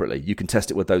that separately. You can test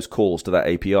it with those calls to that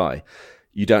API.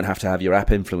 You don't have to have your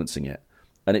app influencing it.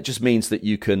 And it just means that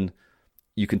you can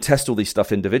test all these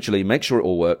stuff individually, make sure it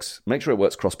all works, make sure it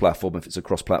works cross-platform if it's a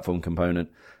cross-platform component.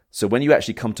 So when you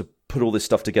actually come to put all this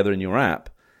stuff together in your app,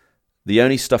 the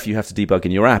only stuff you have to debug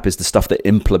in your app is the stuff that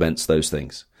implements those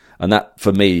things. And that,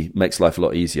 for me, makes life a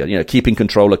lot easier. Keeping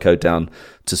controller code down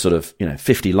to sort of,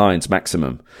 50 lines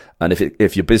maximum. And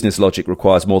if your business logic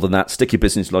requires more than that, stick your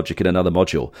business logic in another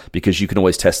module, because you can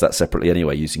always test that separately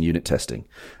anyway using unit testing.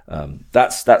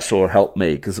 That's sort of helped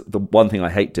me, because the one thing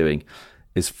I hate doing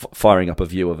is firing up a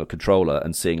view of a controller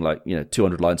and seeing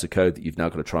 200 lines of code that you've now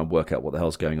got to try and work out what the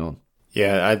hell's going on.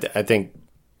 Yeah, I think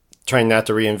trying not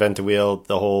to reinvent the wheel,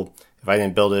 the whole, if I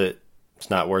didn't build it,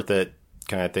 it's not worth it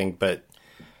kind of thing. But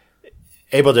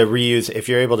if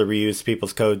you're able to reuse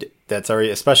people's code that's already,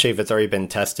 especially if it's already been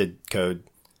tested code,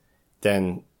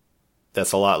 then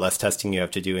that's a lot less testing you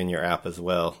have to do in your app as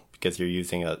well, because you're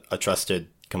using a trusted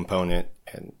component.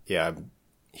 And yeah, I'm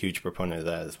a huge proponent of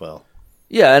that as well.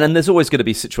 Yeah, and there's always going to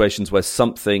be situations where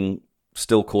something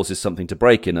still causes something to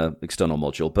break in an external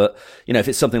module. But, if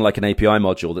it's something like an API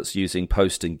module that's using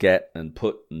post and get and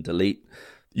put and delete,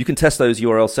 you can test those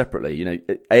URLs separately.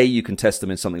 You can test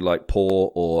them in something like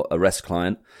POR or a REST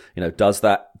client. Does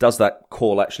that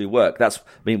call actually work?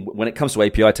 When it comes to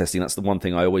API testing, that's the one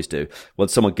thing I always do. When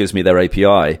someone gives me their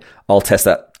API, I'll test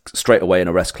that straight away in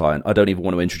a REST client. I don't even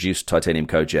want to introduce Titanium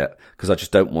code yet, because I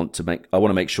just don't want to I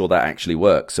want to make sure that actually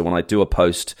works. So when I do a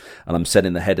post and I'm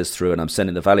sending the headers through and I'm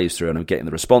sending the values through and I'm getting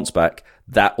the response back,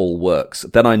 that all works.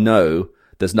 Then I know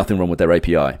there's nothing wrong with their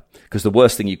API. Because the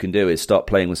worst thing you can do is start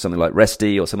playing with something like REST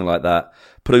or something like that,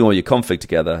 putting all your config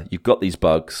together. You've got these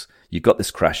bugs, you've got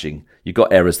this crashing, you've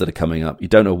got errors that are coming up. You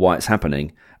don't know why it's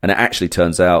happening. And it actually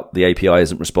turns out the API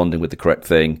isn't responding with the correct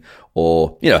thing.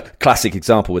 Or, classic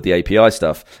example with the API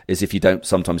stuff is if you don't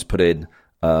sometimes put in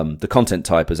the content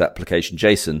type as application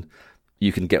JSON,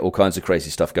 you can get all kinds of crazy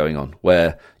stuff going on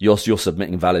where you're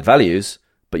submitting valid values,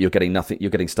 but you're getting nothing.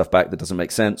 You're getting stuff back that doesn't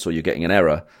make sense, or you're getting an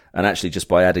error. And actually, just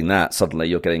by adding that, suddenly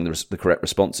you're getting the correct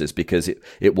responses, because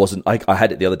it wasn't. I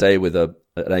had it the other day with an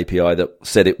API that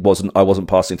said I wasn't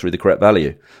passing through the correct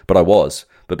value, but I was.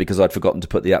 But because I'd forgotten to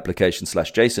put the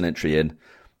application/JSON entry in,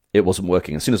 it wasn't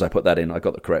working. As soon as I put that in, I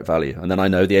got the correct value, and then I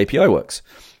know the API works.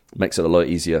 It makes it a lot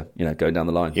easier, going down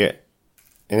the line. Yeah,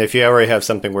 and if you already have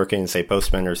something working in, say,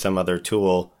 Postman or some other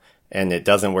tool, and it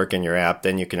doesn't work in your app,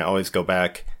 then you can always go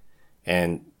back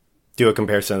and do a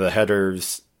comparison of the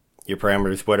headers, your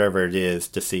parameters, whatever it is,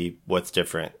 to see what's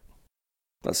different.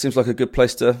 That seems like a good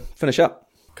place to finish up.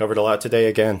 Covered a lot today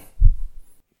again.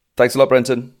 Thanks a lot,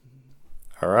 Brenton.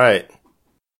 All right.